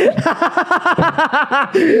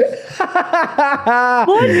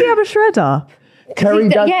 Why does he have a shredder? Kerry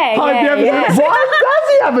does. Yeah. Why does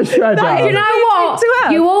he have a shredder? Do you know what? to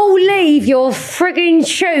have. You all leave your frigging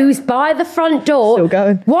shoes by the front door. Still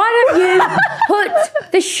going. Why don't you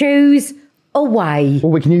put the shoes away?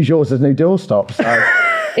 Well, we can use yours as new doorstop. So.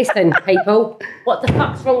 Listen, people, what the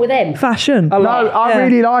fuck's wrong with them? Fashion. No, I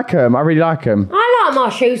really like them. I I like my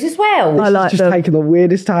shoes as well. I like Just them. taking the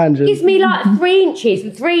weirdest tangent. Gives me like 3 inches.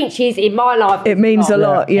 And 3 inches in my life. It means a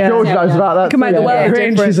lot, yeah. George knows about that. Can make too. the world Three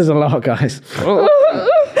different. inches is a lot, guys.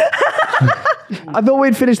 I thought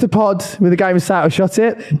we'd finish the pod with a game of Sato Shot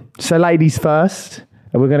It. So ladies first.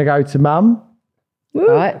 And we're going to go to Mum,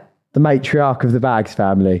 Right, the matriarch of the Bags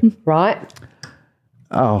family. right.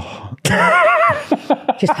 Oh.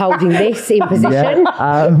 Just holding this in position.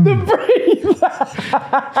 Yeah.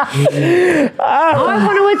 I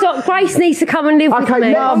want to adopt. Grace needs to come and live with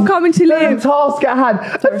me. I'm coming to live. Task at hand.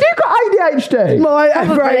 Have you got ADHD? My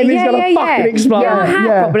brain is going to fucking explode. Yeah, I have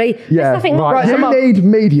probably. There's Yeah. nothing wrong Right. with You that. need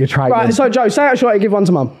media training. Right, so Joe, say out short, give one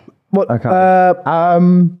to Mum. What? Okay.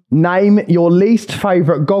 Name your least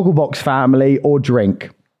favourite Gogglebox family or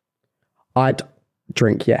drink. I'd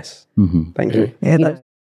drink, yes. Mm-hmm. Thank you. Yeah, that's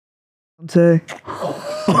too.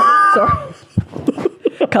 Sorry.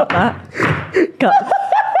 Cut that. Cut.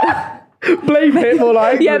 Bleep it more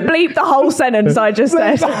like. Yeah, bleep the whole sentence I just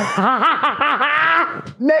said.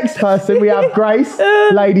 Next person, we have Grace.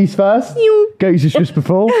 Ladies first. Goose is just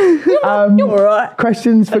before. All right.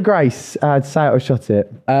 Questions for Grace. Say it or shut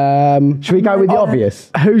it. Should we go with the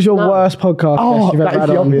obvious? Who's your worst podcast guest you've ever that is had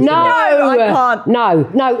the on? obvious. No, I can't. No,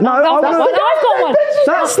 I've got one.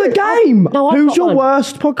 That's the game. No, I've Who's got your one.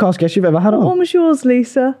 worst podcast guest you've ever had on? What was yours,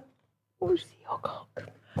 Lisa? What was your cock?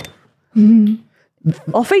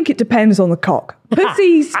 I think it depends on the cock.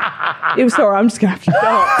 Pussies. Sorry, I'm just going to have to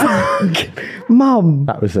start. Mum.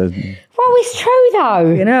 That was a... Well, it's true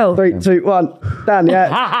though. You know. 3, 2, 1. Dan,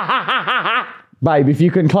 yeah. Babe, if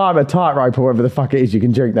you can climb a tightrope or whatever the fuck it is, you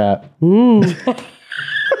can drink that. Cheese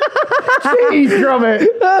grommet.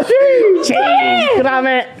 Cheese, damn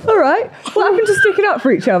it. All right. What happened to sticking up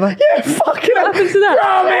for each other? Yeah, fucking What happened to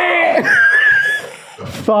that?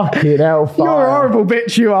 Fucking hell, fire. You're a horrible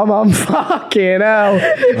bitch, you are, Mum. Fucking hell.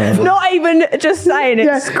 Not even just saying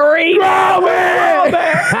it. Scream. Thank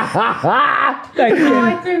you.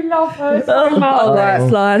 I do love her so much. Oh,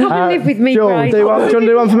 that's line. Come and live with me, George, Grace. do you want to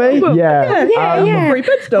do one for me? Yeah. Yeah. Free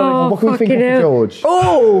beds, darling. Oh, What can we think of fucking for hell. George?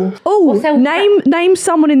 What's else? Name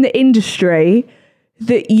someone in the industry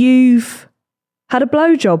that you've had a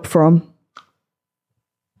blowjob from.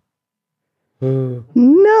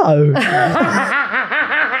 No.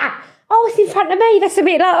 Oh, it's in front of me. That's a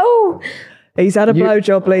bit like, oh. He's had a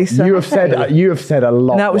blowjob, Lisa. You have said a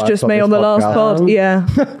lot. And that was worse just on me this on the last podcast. pod. Yeah.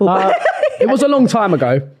 It was a long time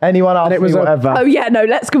ago. Anyone ask it me was whatever? Oh yeah, no.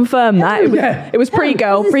 Let's confirm that. It was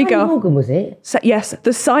pre-girl. Pre-girl. Morgan, was it? Yes,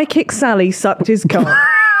 the psychic Sally sucked his cock.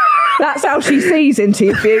 That's how she sees into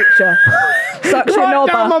your future. Sucks your Right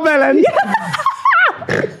down my knobber. melon.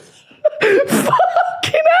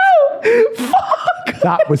 Fucking hell!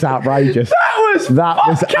 That was outrageous. That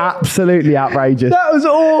was absolutely outrageous. That was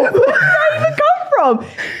awful. Where did it come from?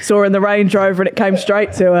 Saw her in the Range Rover and it came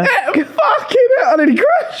straight to her. Fucking hell. I nearly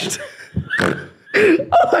crashed.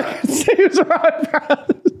 All I could see was her eyebrows.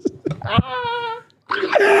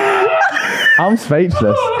 I'm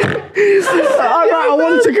speechless. I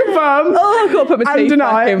want to confirm Oh, I've got to put my and teeth back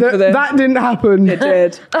deny in for this. that didn't happen. It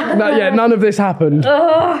did. None of this happened.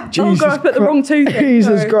 Oh God, I put the wrong tooth in.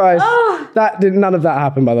 Jesus Sorry. Christ. None of that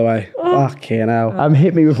happened, by the way. Fucking hell.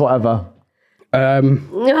 Hit me with whatever.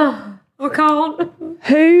 Oh, I can't.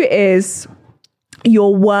 Who is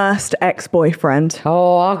your worst ex-boyfriend?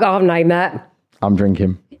 Oh, I'll name that. I'm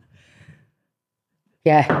drinking.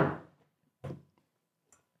 Yeah.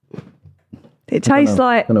 It tastes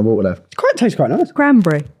like Gonna water left. It tastes quite nice.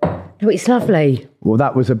 cranberry. Oh, it's lovely. Well,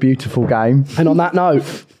 that was a beautiful game And on that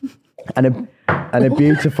note, and a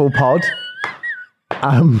beautiful pod.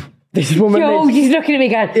 this woman George needs... is looking at me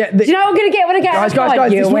going, Yeah, do you know what I'm going to get when I get Guys,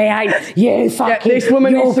 outside? this You ain't. You fucking... this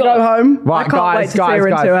woman needs to go home. Right, I can't wait to see her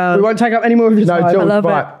in 2 hours. We won't take up any more of your No, time. George, love it.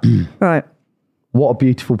 right. Right. What a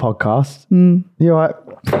beautiful podcast. You all right?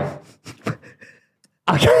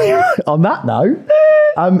 Okay. On that note,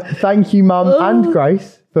 thank you, Mum and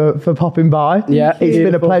Grace, for popping by. Yeah, it's been a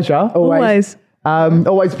beautiful. pleasure. Always.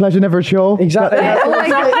 Always a pleasure, never a chore. Exactly.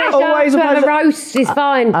 Always a pleasure. Always a To have pleasure. roast is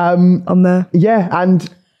fine. I'm there. Yeah, and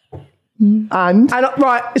And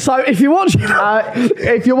right, so if you're watching...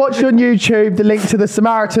 if you're watching on YouTube, the link to the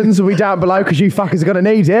Samaritans will be down below because you fuckers are going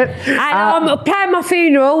to need it. And I'm planning my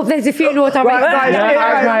funeral. There's a funeral at Right, guys,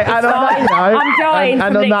 And on that note, I'm dying and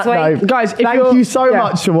from on next that week. note, Guys, if thank you're- you so yeah.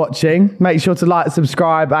 much for watching. Make sure to like,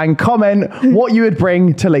 subscribe, and comment what you would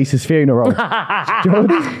bring to Lisa's funeral.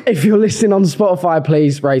 George? If you're listening on Spotify,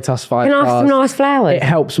 please rate us 5 Can I have stars. some nice flowers? It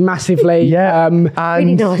helps massively. Yeah, Really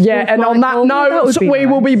and nice. Yeah, and on that Michael. That note, would be we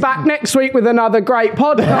will be nice. back next week with another great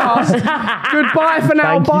podcast. Goodbye for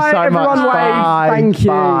now. thank you Bye, so everyone. much. Wave. Bye. Thank you.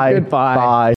 Bye. Goodbye. Bye.